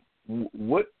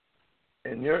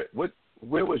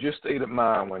 where was your state of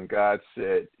mind when God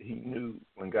said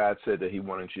that he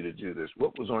wanted you to do this?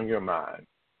 What was on your mind?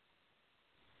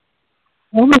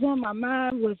 What was on my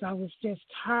mind was I was just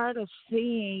tired of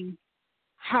seeing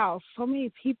how so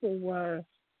many people were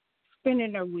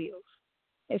spinning their wheels,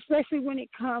 especially when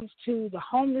it comes to the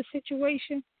homeless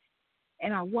situation.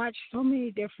 And I watched so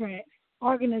many different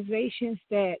organizations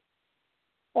that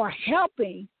are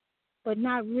helping but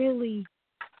not really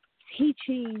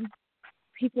teaching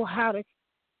people how to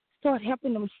start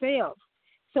helping themselves.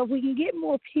 So if we can get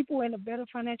more people in a better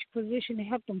financial position to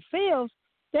help themselves,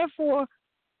 therefore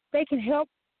they can help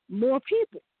more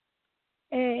people.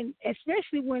 And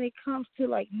especially when it comes to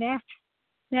like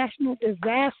national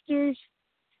disasters,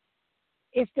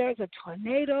 if there's a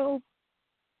tornado,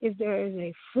 if there is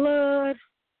a flood,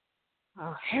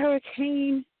 a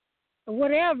hurricane, or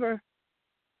whatever,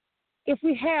 if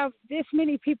we have this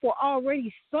many people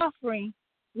already suffering,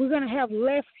 we're going to have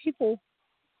less people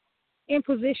in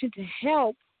position to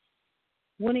help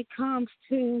when it comes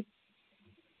to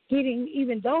getting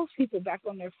even those people back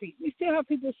on their feet. We still have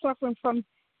people suffering from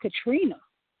Katrina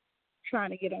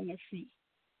trying to get on their feet.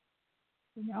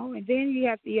 You know, and then you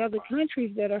have the other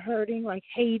countries that are hurting, like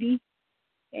Haiti.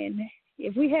 And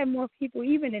if we had more people,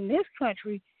 even in this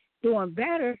country, doing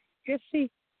better, just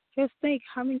think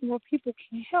how many more people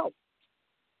can help.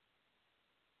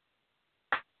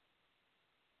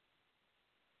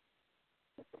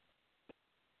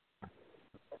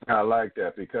 I like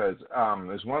that because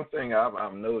there's one thing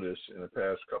I've noticed in the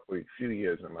past few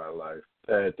years in my life,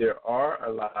 that there are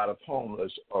a lot of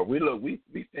homeless, or we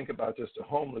think about just the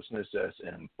homelessness that's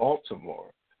in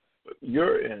Baltimore, but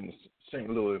you're in St.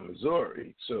 Louis,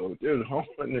 Missouri, so there's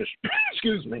homelessness,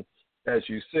 excuse me, as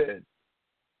you said,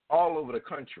 all over the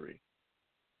country.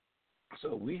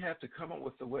 So we have to come up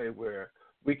with a way where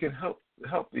we can help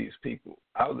these people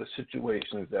out of the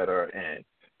situations that are in.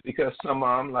 Because some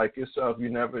of them, like yourself,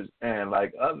 and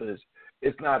like others,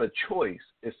 it's not a choice.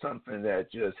 It's something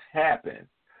that just happened.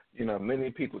 You know, many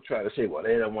people try to say, well,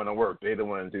 they don't want to work. They don't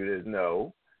want to do this.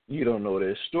 No, you don't know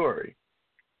their story.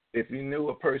 If you knew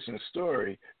a person's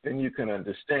story, then you can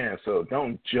understand. So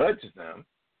don't judge them.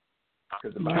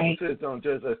 Because the Bible says don't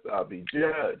judge us, I'll be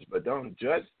judged. But don't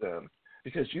judge them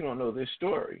because you don't know their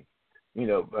story.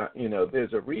 But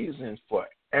there's a reason for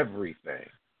everything.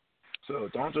 So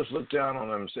don't just look down on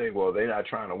them and say, well, they're not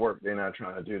trying to work. They're not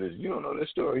trying to do this. You don't know their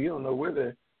story. You don't know where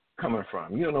they're coming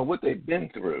from. You don't know what they've been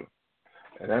through.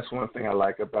 And that's one thing I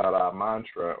like about our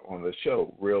mantra on the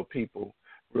show, real people,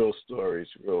 real stories,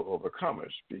 real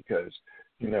overcomers, because,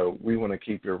 we want to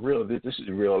keep it real. This is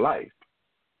real life.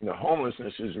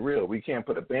 Homelessness is real. We can't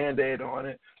put a Band-Aid on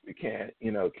it. We can't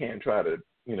try to,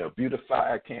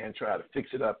 beautify it, can't try to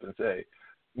fix it up and say,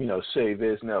 say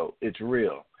this. No, it's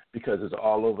real because it's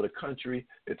all over the country.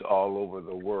 It's all over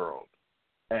the world.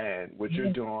 And what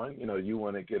you're doing, you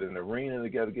want to get an arena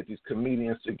together, get these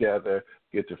comedians together,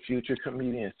 get the future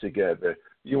comedians together.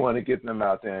 You want to get them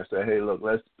out there and say, hey, look,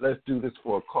 let's do this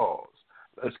for a cause.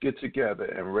 Let's get together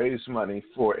and raise money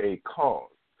for a cause.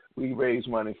 We raise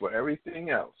money for everything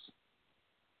else.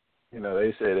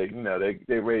 They say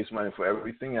they raise money for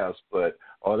everything else, but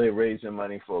are they raising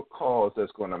money for a cause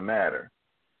that's going to matter?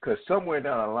 Because somewhere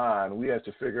down the line, we have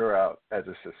to figure out as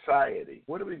a society,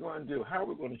 what are we going to do? How are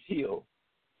we going to heal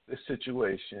this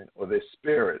situation or this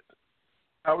spirit?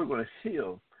 How are we going to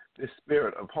heal this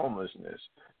spirit of homelessness?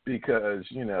 Because,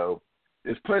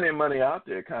 there's plenty of money out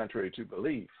there, contrary to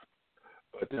belief.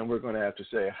 But then we're going to have to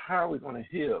say, how are we going to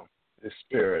heal this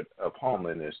spirit of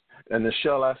homelessness? And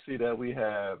Marshelle, I see that we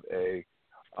have a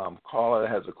caller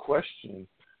that has a question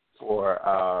for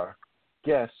our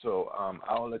guest. So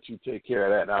I'll let you take care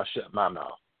of that, and I'll shut my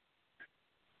mouth.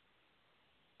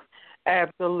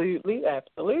 Absolutely.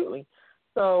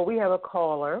 So we have a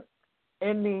caller,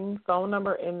 phone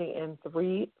number ending in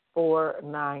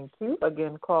 3492.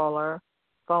 Again, caller,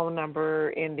 phone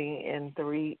number ending in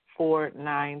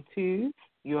 3492.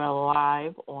 You are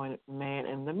live on Man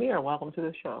in the Mirror. Welcome to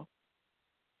the show.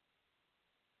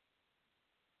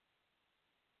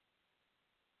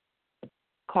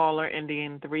 Caller ending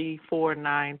in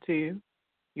 3492.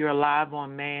 You're live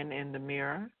on Man in the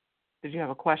Mirror. Did you have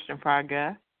a question for our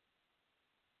guest?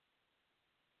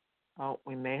 Oh,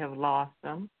 we may have lost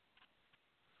them.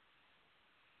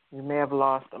 You may have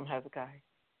lost them, Hezekiah.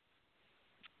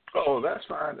 Oh, that's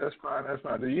fine.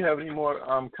 Do you have any more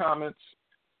comments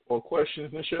or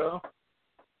questions, Marshelle?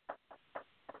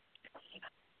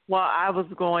 Well, I was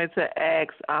going to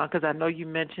ask, because I know you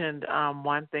mentioned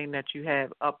one thing that you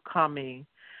have upcoming.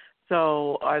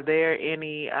 So are there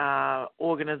any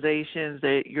organizations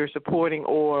that you're supporting,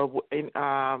 or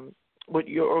what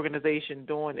your organization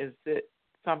doing? Is it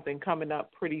something coming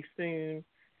up pretty soon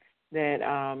that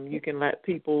you can let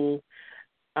people,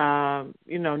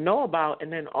 know about,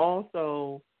 and then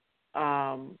also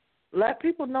let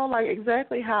people know, like,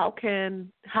 exactly how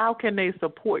can they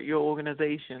support your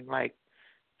organization, like,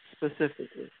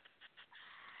 specifically?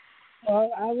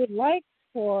 Well, I would like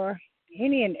for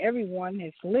any and everyone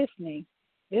that's listening,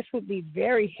 this would be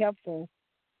very helpful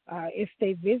if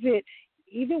they visit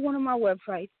either one of my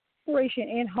websites. Inspiration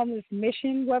and Homeless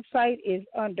Mission website is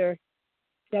under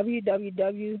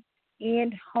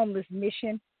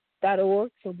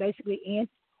www.endhomelessmission.org. So basically,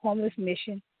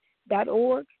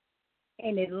 endhomelessmission.org.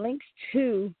 And it links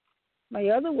to my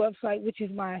other website, which is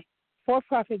my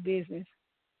for-profit business,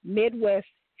 Midwest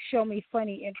Show Me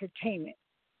Funny Entertainment.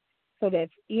 So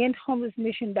that's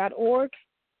endhomelessmission.org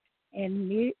and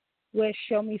Midwest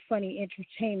Show Me Funny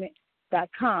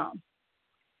Entertainment.com.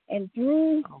 And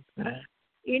through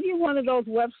any one of those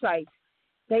websites,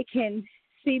 they can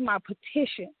see my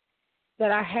petition that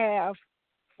I have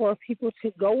for people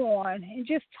to go on and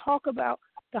just talk about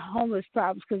the homeless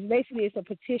problems, because basically it's a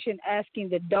petition asking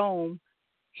the Dome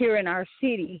here in our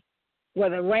city, where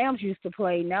the Rams used to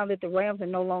play. Now that the Rams are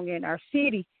no longer in our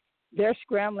city, they're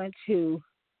scrambling to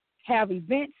have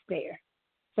events there.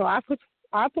 So I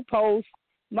proposed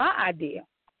my idea.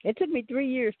 It took me 3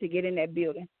 years to get in that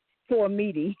building for a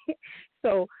meeting.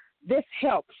 So this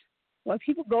helps. When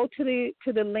people go to the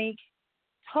link,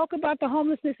 talk about the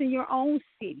homelessness in your own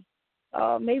city,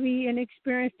 maybe an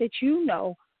experience that you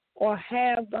know or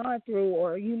have gone through,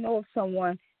 or you know of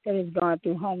someone that has gone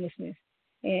through homelessness.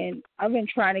 And I've been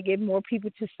trying to get more people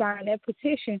to sign that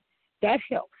petition. That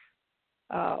helps.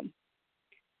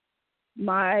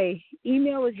 My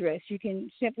email address, you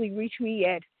can simply reach me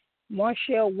at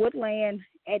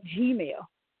MarshellWoodland@gmail.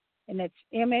 And that's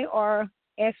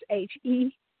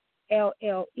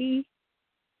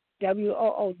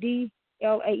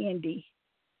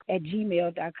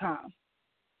MarshellWoodland@gmail.com.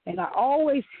 And I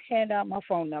always hand out my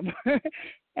phone number.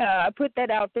 I put that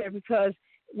out there because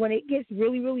when it gets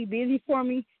really, really busy for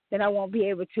me, then I won't be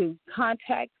able to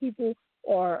contact people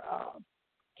or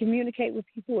communicate with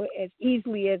people as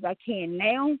easily as I can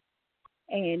now.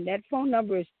 And that phone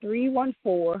number is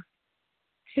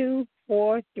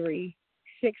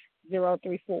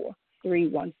 314-243-6034.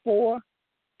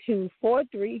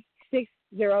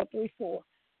 314-243-6034.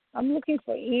 I'm looking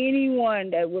for anyone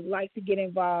that would like to get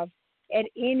involved at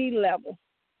any level.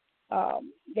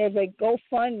 There's a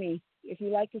GoFundMe if you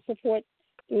like to support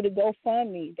through the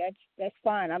GoFundMe. That's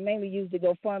fine. I mainly use the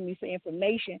GoFundMe for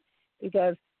information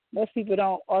because most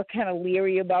people are kind of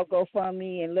leery about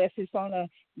GoFundMe unless it's on a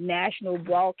national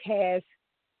broadcast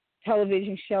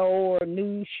television show or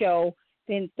news show.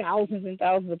 Then thousands and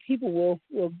thousands of people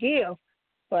will give.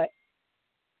 But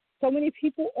so many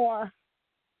people are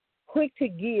quick to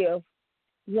give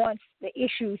once the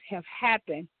issues have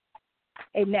happened,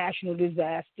 a national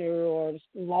disaster or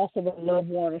loss of a loved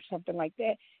one or something like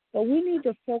that. But we need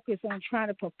to focus on trying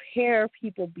to prepare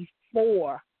people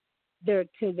before they're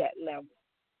to that level.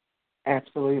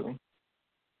 Absolutely.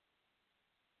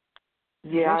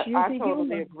 Yeah, I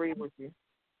totally agree with you.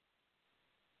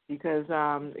 Because,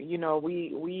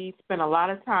 we spend a lot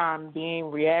of time being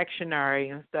reactionary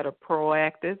instead of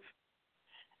proactive.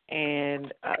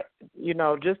 And,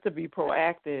 just to be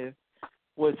proactive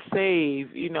would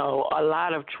save, a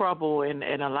lot of trouble and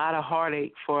a lot of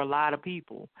heartache for a lot of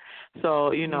people.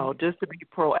 So, just to be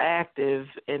proactive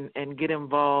and get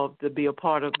involved to be a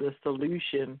part of the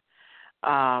solution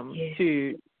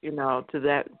to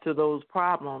those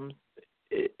problems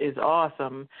is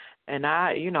awesome. And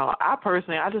I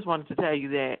personally, I just wanted to tell you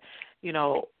that,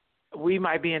 we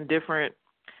might be in different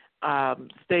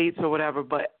states or whatever,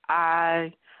 but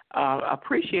I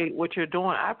appreciate what you're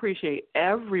doing. I appreciate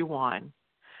everyone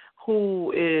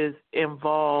who is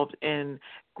involved in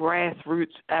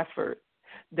grassroots efforts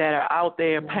that are out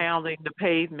there pounding the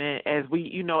pavement as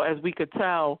we could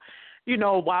tell,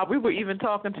 while we were even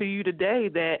talking to you today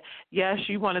that, yes,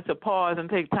 you wanted to pause and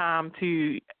take time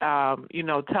to,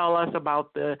 tell us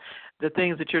about the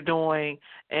things that you're doing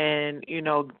and,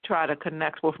 try to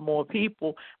connect with more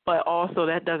people. But also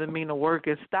that doesn't mean the work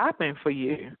is stopping for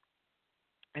you.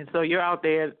 And so you're out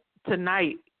there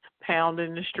tonight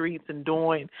pounding the streets and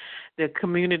doing the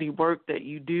community work that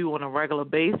you do on a regular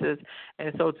basis.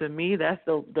 And so to me, that's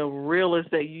the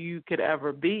realest that you could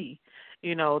ever be,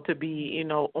 to be,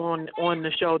 on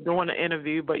the show doing an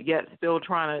interview, but yet still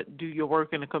trying to do your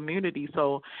work in the community.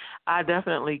 So I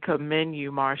definitely commend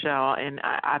you, Marshelle, and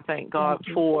I thank God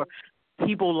for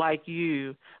people like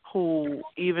you who,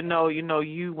 even though,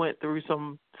 you went through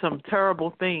some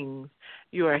terrible things,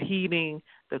 you are heeding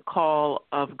the call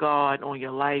of God on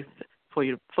your life for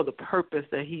the purpose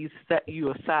that He's set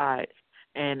you aside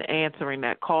and answering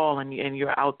that call, and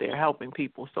you're out there helping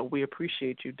people. So we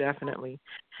appreciate you definitely.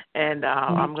 And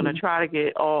I'm going to try to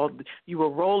get you were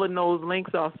rolling those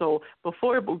links off. So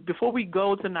before we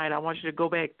go tonight, I want you to go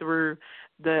back through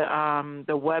the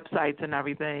websites and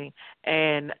everything,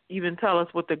 and even tell us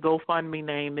what the GoFundMe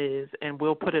name is, and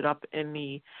we'll put it up in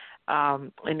the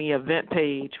event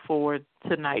page for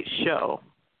tonight's show.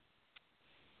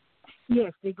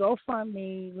 Yes, the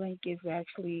GoFundMe link is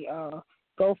actually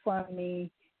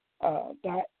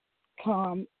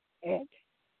GoFundMe.com at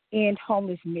End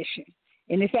Homeless Mission.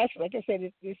 And it's actually, like I said,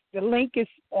 the link is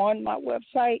on my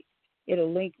website.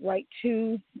 It'll link right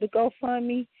to the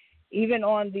GoFundMe. Even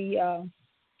on the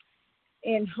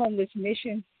End Homeless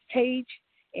Mission page,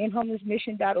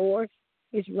 endhomelessmission.org,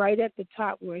 it's right at the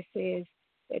top where it says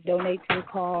that donate to the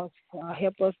cause,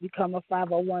 help us become a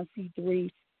 501c3,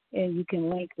 and you can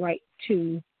link right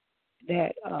to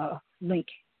that link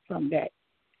from that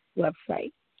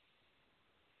website.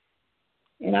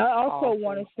 And I also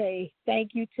want to say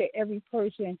thank you to every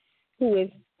person who is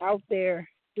out there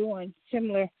doing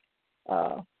similar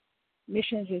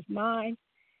missions as mine,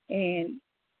 and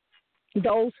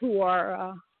those who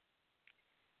are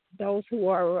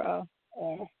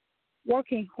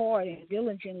working hard and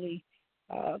diligently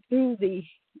through the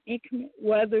inclement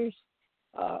weathers,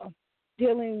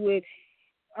 dealing with.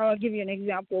 I'll give you an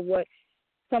example of what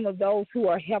some of those who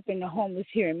are helping the homeless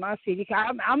here in my city.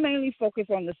 I mainly focus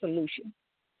on the solution.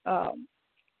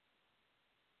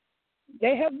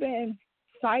 They have been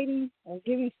citing or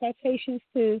giving citations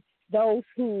to those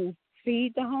who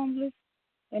feed the homeless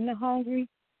and the hungry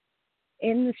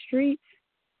in the streets.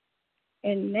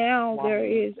 And now there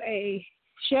is a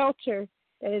shelter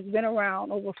that has been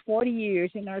around over 40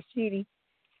 years in our city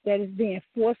that is being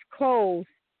forced closed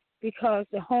because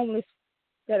the homeless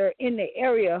that are in the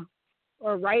area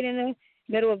are right in the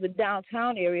middle of the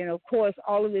downtown area. And, of course,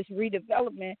 all of this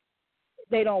redevelopment,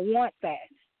 they don't want that.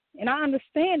 And I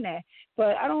understand that,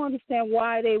 but I don't understand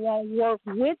why they won't work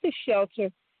with the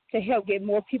shelter to help get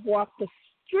more people off the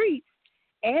streets,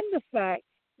 and the fact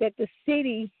that the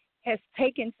city has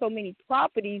taken so many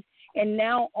properties and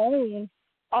now owns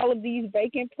all of these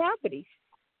vacant properties.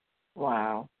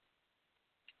 Wow.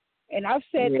 And I've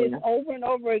said this over and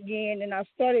over again, and I've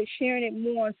started sharing it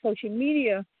more on social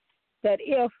media, that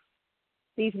if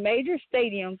these major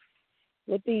stadiums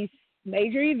with these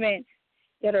major events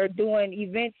that are doing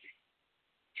events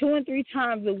 2 and 3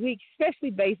 times a week,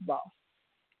 especially baseball.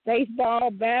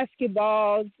 Baseball,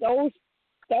 basketball, those,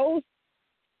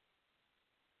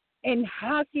 and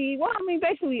hockey. Well, I mean,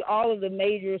 basically all of the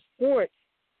major sports.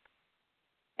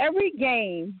 Every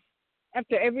game,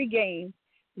 after every game,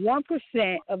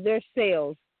 1% of their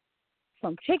sales,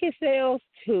 from ticket sales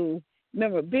to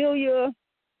memorabilia,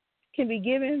 can be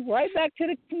given right back to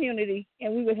the community,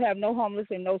 and we would have no homeless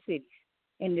in no cities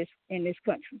in this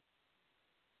country.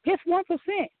 Just 1%.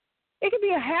 It could be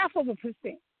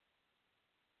 0.5%.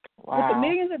 Wow. With the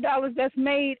millions of dollars that's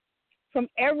made from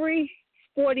every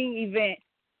sporting event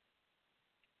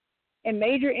and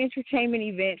major entertainment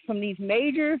event from these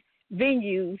major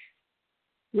venues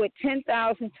with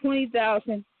 10,000,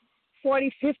 20,000,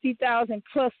 40, 50,000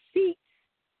 plus seats,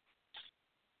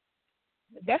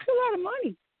 that's a lot of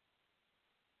money.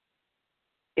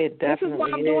 It definitely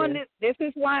This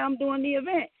is why I'm doing the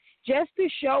event, just to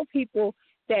show people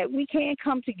that we can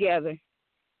come together,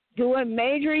 do a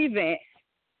major event,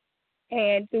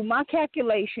 and through my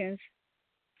calculations,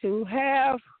 to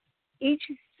have each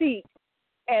seat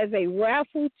as a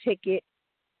raffle ticket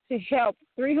to help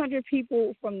 300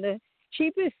 people from the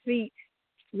cheapest seat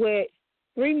with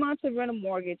 3 months of rental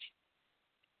mortgage,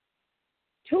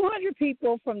 200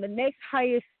 people from the next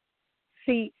highest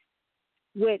seat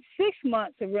with 6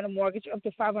 months of rental mortgage up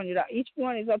to $500. Each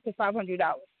one is up to $500.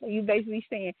 So you're basically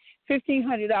saying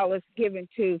 $1,500 given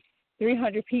to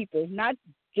 300 people, not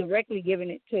directly giving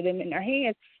it to them in their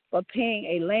hands, but paying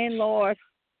a landlord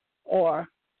or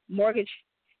mortgage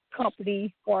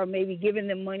company, or maybe giving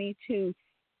them money to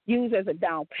use as a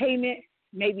down payment,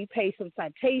 maybe pay some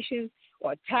citations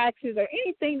or taxes or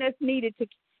anything that's needed to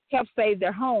help save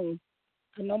their home.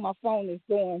 I know my phone is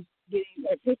getting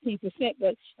at 15%,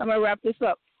 but I'm going to wrap this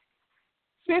up.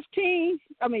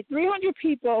 300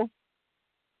 people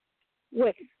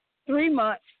with 3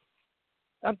 months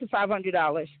up to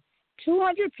 $500.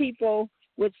 200 people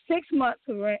with 6 months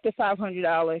of rent to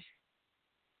 $500.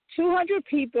 200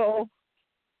 people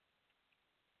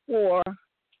for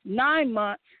 9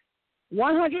 months.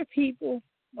 100 people,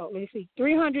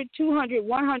 300, 200,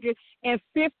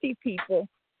 150 people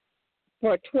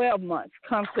for 12 months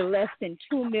comes to less than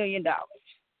 $2 million.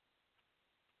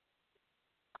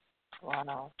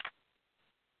 Wow.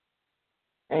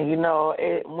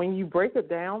 And, when you break it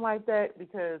down like that,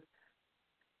 because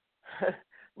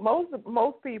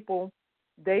most people,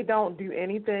 they don't do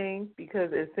anything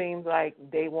because it seems like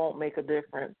they won't make a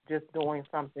difference just doing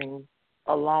something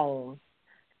alone.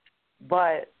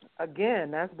 But, again,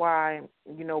 that's why,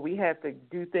 we have to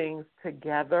do things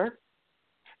together.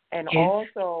 And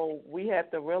also we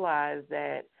have to realize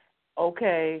that,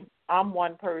 okay, I'm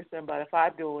one person, but if I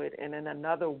do it and then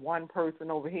another one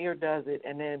person over here does it,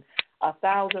 and then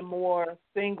 1,000 more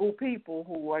single people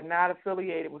who are not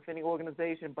affiliated with any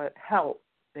organization but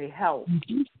they help,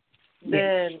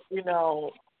 then,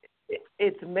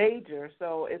 it's major.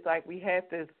 So it's like we have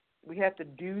to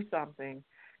do something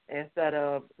instead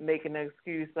of making an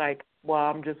excuse like,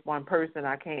 well, I'm just one person,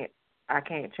 I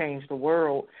can't change the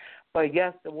world. But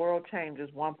yes, the world changes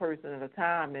one person at a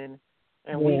time, and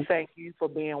we thank you for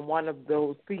being one of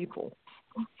those people.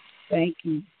 Thank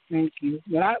you.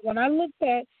 When I looked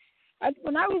at,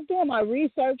 when I was doing my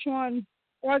research on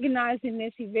organizing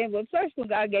this event, well, first when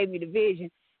God gave me the vision,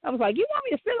 I was like, you want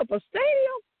me to fill up a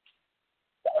stadium?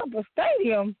 Fill up a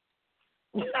stadium?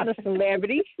 I'm not a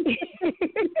celebrity.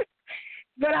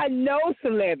 But I know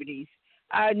celebrities.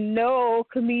 I know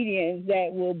comedians that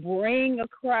will bring a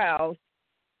crowd,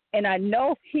 and I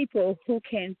know people who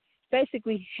can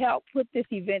basically help put this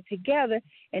event together,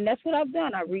 and that's what I've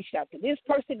done. I reached out to this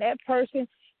person, that person,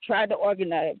 tried to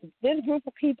organize this group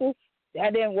of people.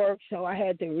 That didn't work, so I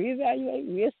had to reevaluate,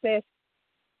 reassess,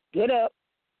 get up,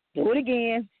 do it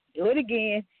again.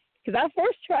 Because I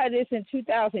first tried this in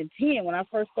 2010 when I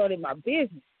first started my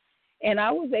business, and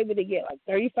I was able to get like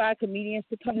 35 comedians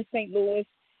to come to St. Louis,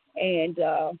 and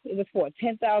it was for a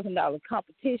 $10,000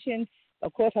 competition.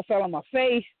 Of course, I fell on my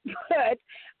face, but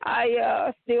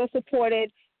I still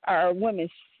supported our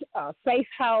Women's Safe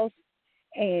House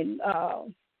and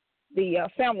the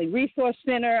Family Resource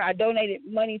Center. I donated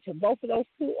money to both of those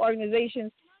two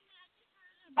organizations.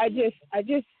 I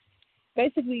just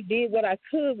basically did what I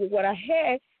could with what I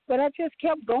had, but I just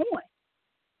kept going.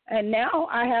 And now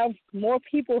I have more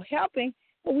people helping,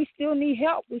 but we still need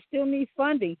help. We still need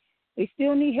funding. We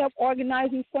still need help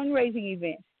organizing fundraising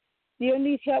events. Still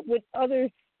need help with other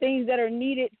things that are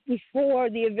needed before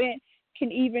the event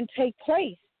can even take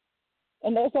place.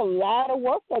 And there's a lot of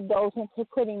work that goes into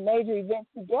putting major events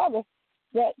together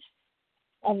that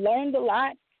I've learned a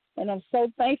lot, and I'm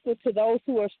so thankful to those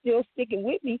who are still sticking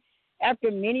with me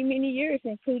after many, many years,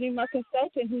 including my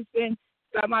consultant who's been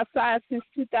by my side since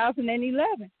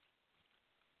 2011.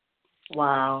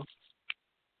 Wow.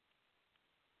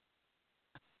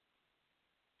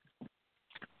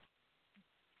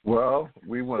 Well,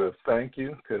 we want to thank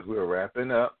you because we're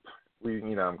wrapping up.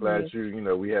 I'm glad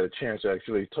we had a chance to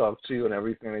actually talk to you and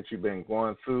everything that you've been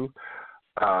going through.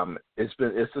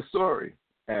 It's a story,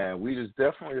 and we just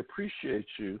definitely appreciate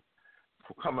you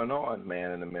for coming on,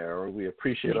 Man in the Mirror. We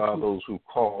appreciate all those who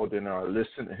called and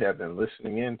have been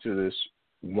listening into this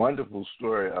wonderful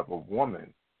story of a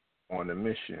woman on a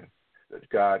mission that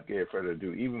God gave her to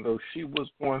do. Even though she was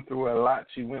going through a lot,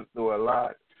 she went through a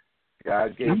lot.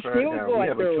 God gave her. Now we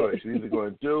have a choice. We're either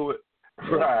going to do it,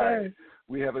 right? Yes,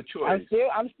 we have a choice.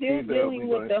 I'm still dealing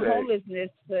with the homelessness,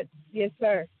 but yes,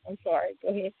 sir. I'm sorry. Go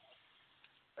ahead.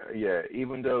 Yeah,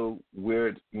 even though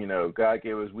God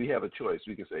gave us, we have a choice.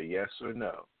 We can say yes or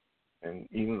no. And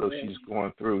even though she's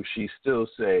going through, she still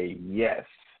say yes.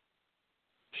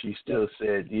 She still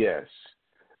said yes.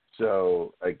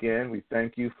 So, again, we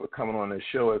thank you for coming on the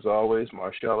show. As always,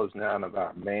 Marshelle is now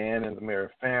about Man in the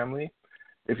Mirror family.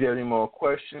 If you have any more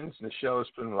questions, Michelle has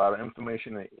put a lot of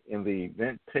information in the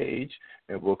event page,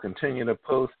 and we'll continue to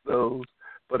post those.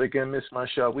 But, again, Miss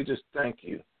Marshelle, we just thank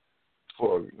you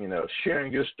for,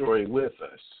 sharing your story with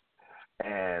us.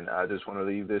 And I just want to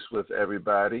leave this with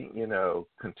everybody,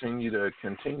 continue to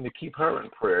keep her in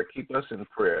prayer, keep us in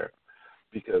prayer,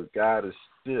 because God is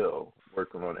still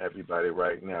working on everybody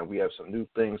right now. We have some new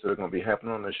things that are going to be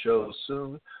happening on the show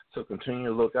soon, so continue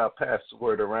to look out, pass the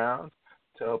word around.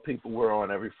 Tell people we're on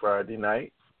every Friday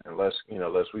night, unless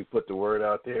we put the word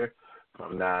out there.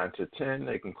 From 9 to 10,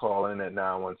 they can call in at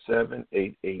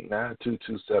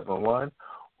 917-889-2271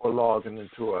 or log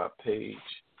into our page,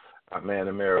 our Man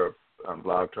and Mirror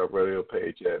Blog Talk Radio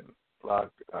page at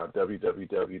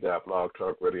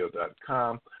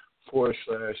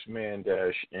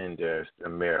www.blogtalkradio.com/man-in-the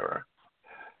mirror.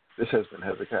 This has been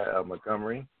Hezekiah L.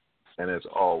 Montgomery, and as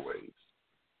always,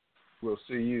 we'll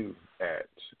see you at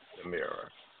the mirror.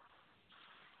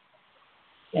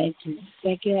 Thank you.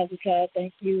 Thank you, Hezekiah.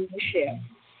 Thank you, Marshelle.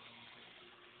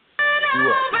 You're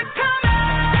welcome.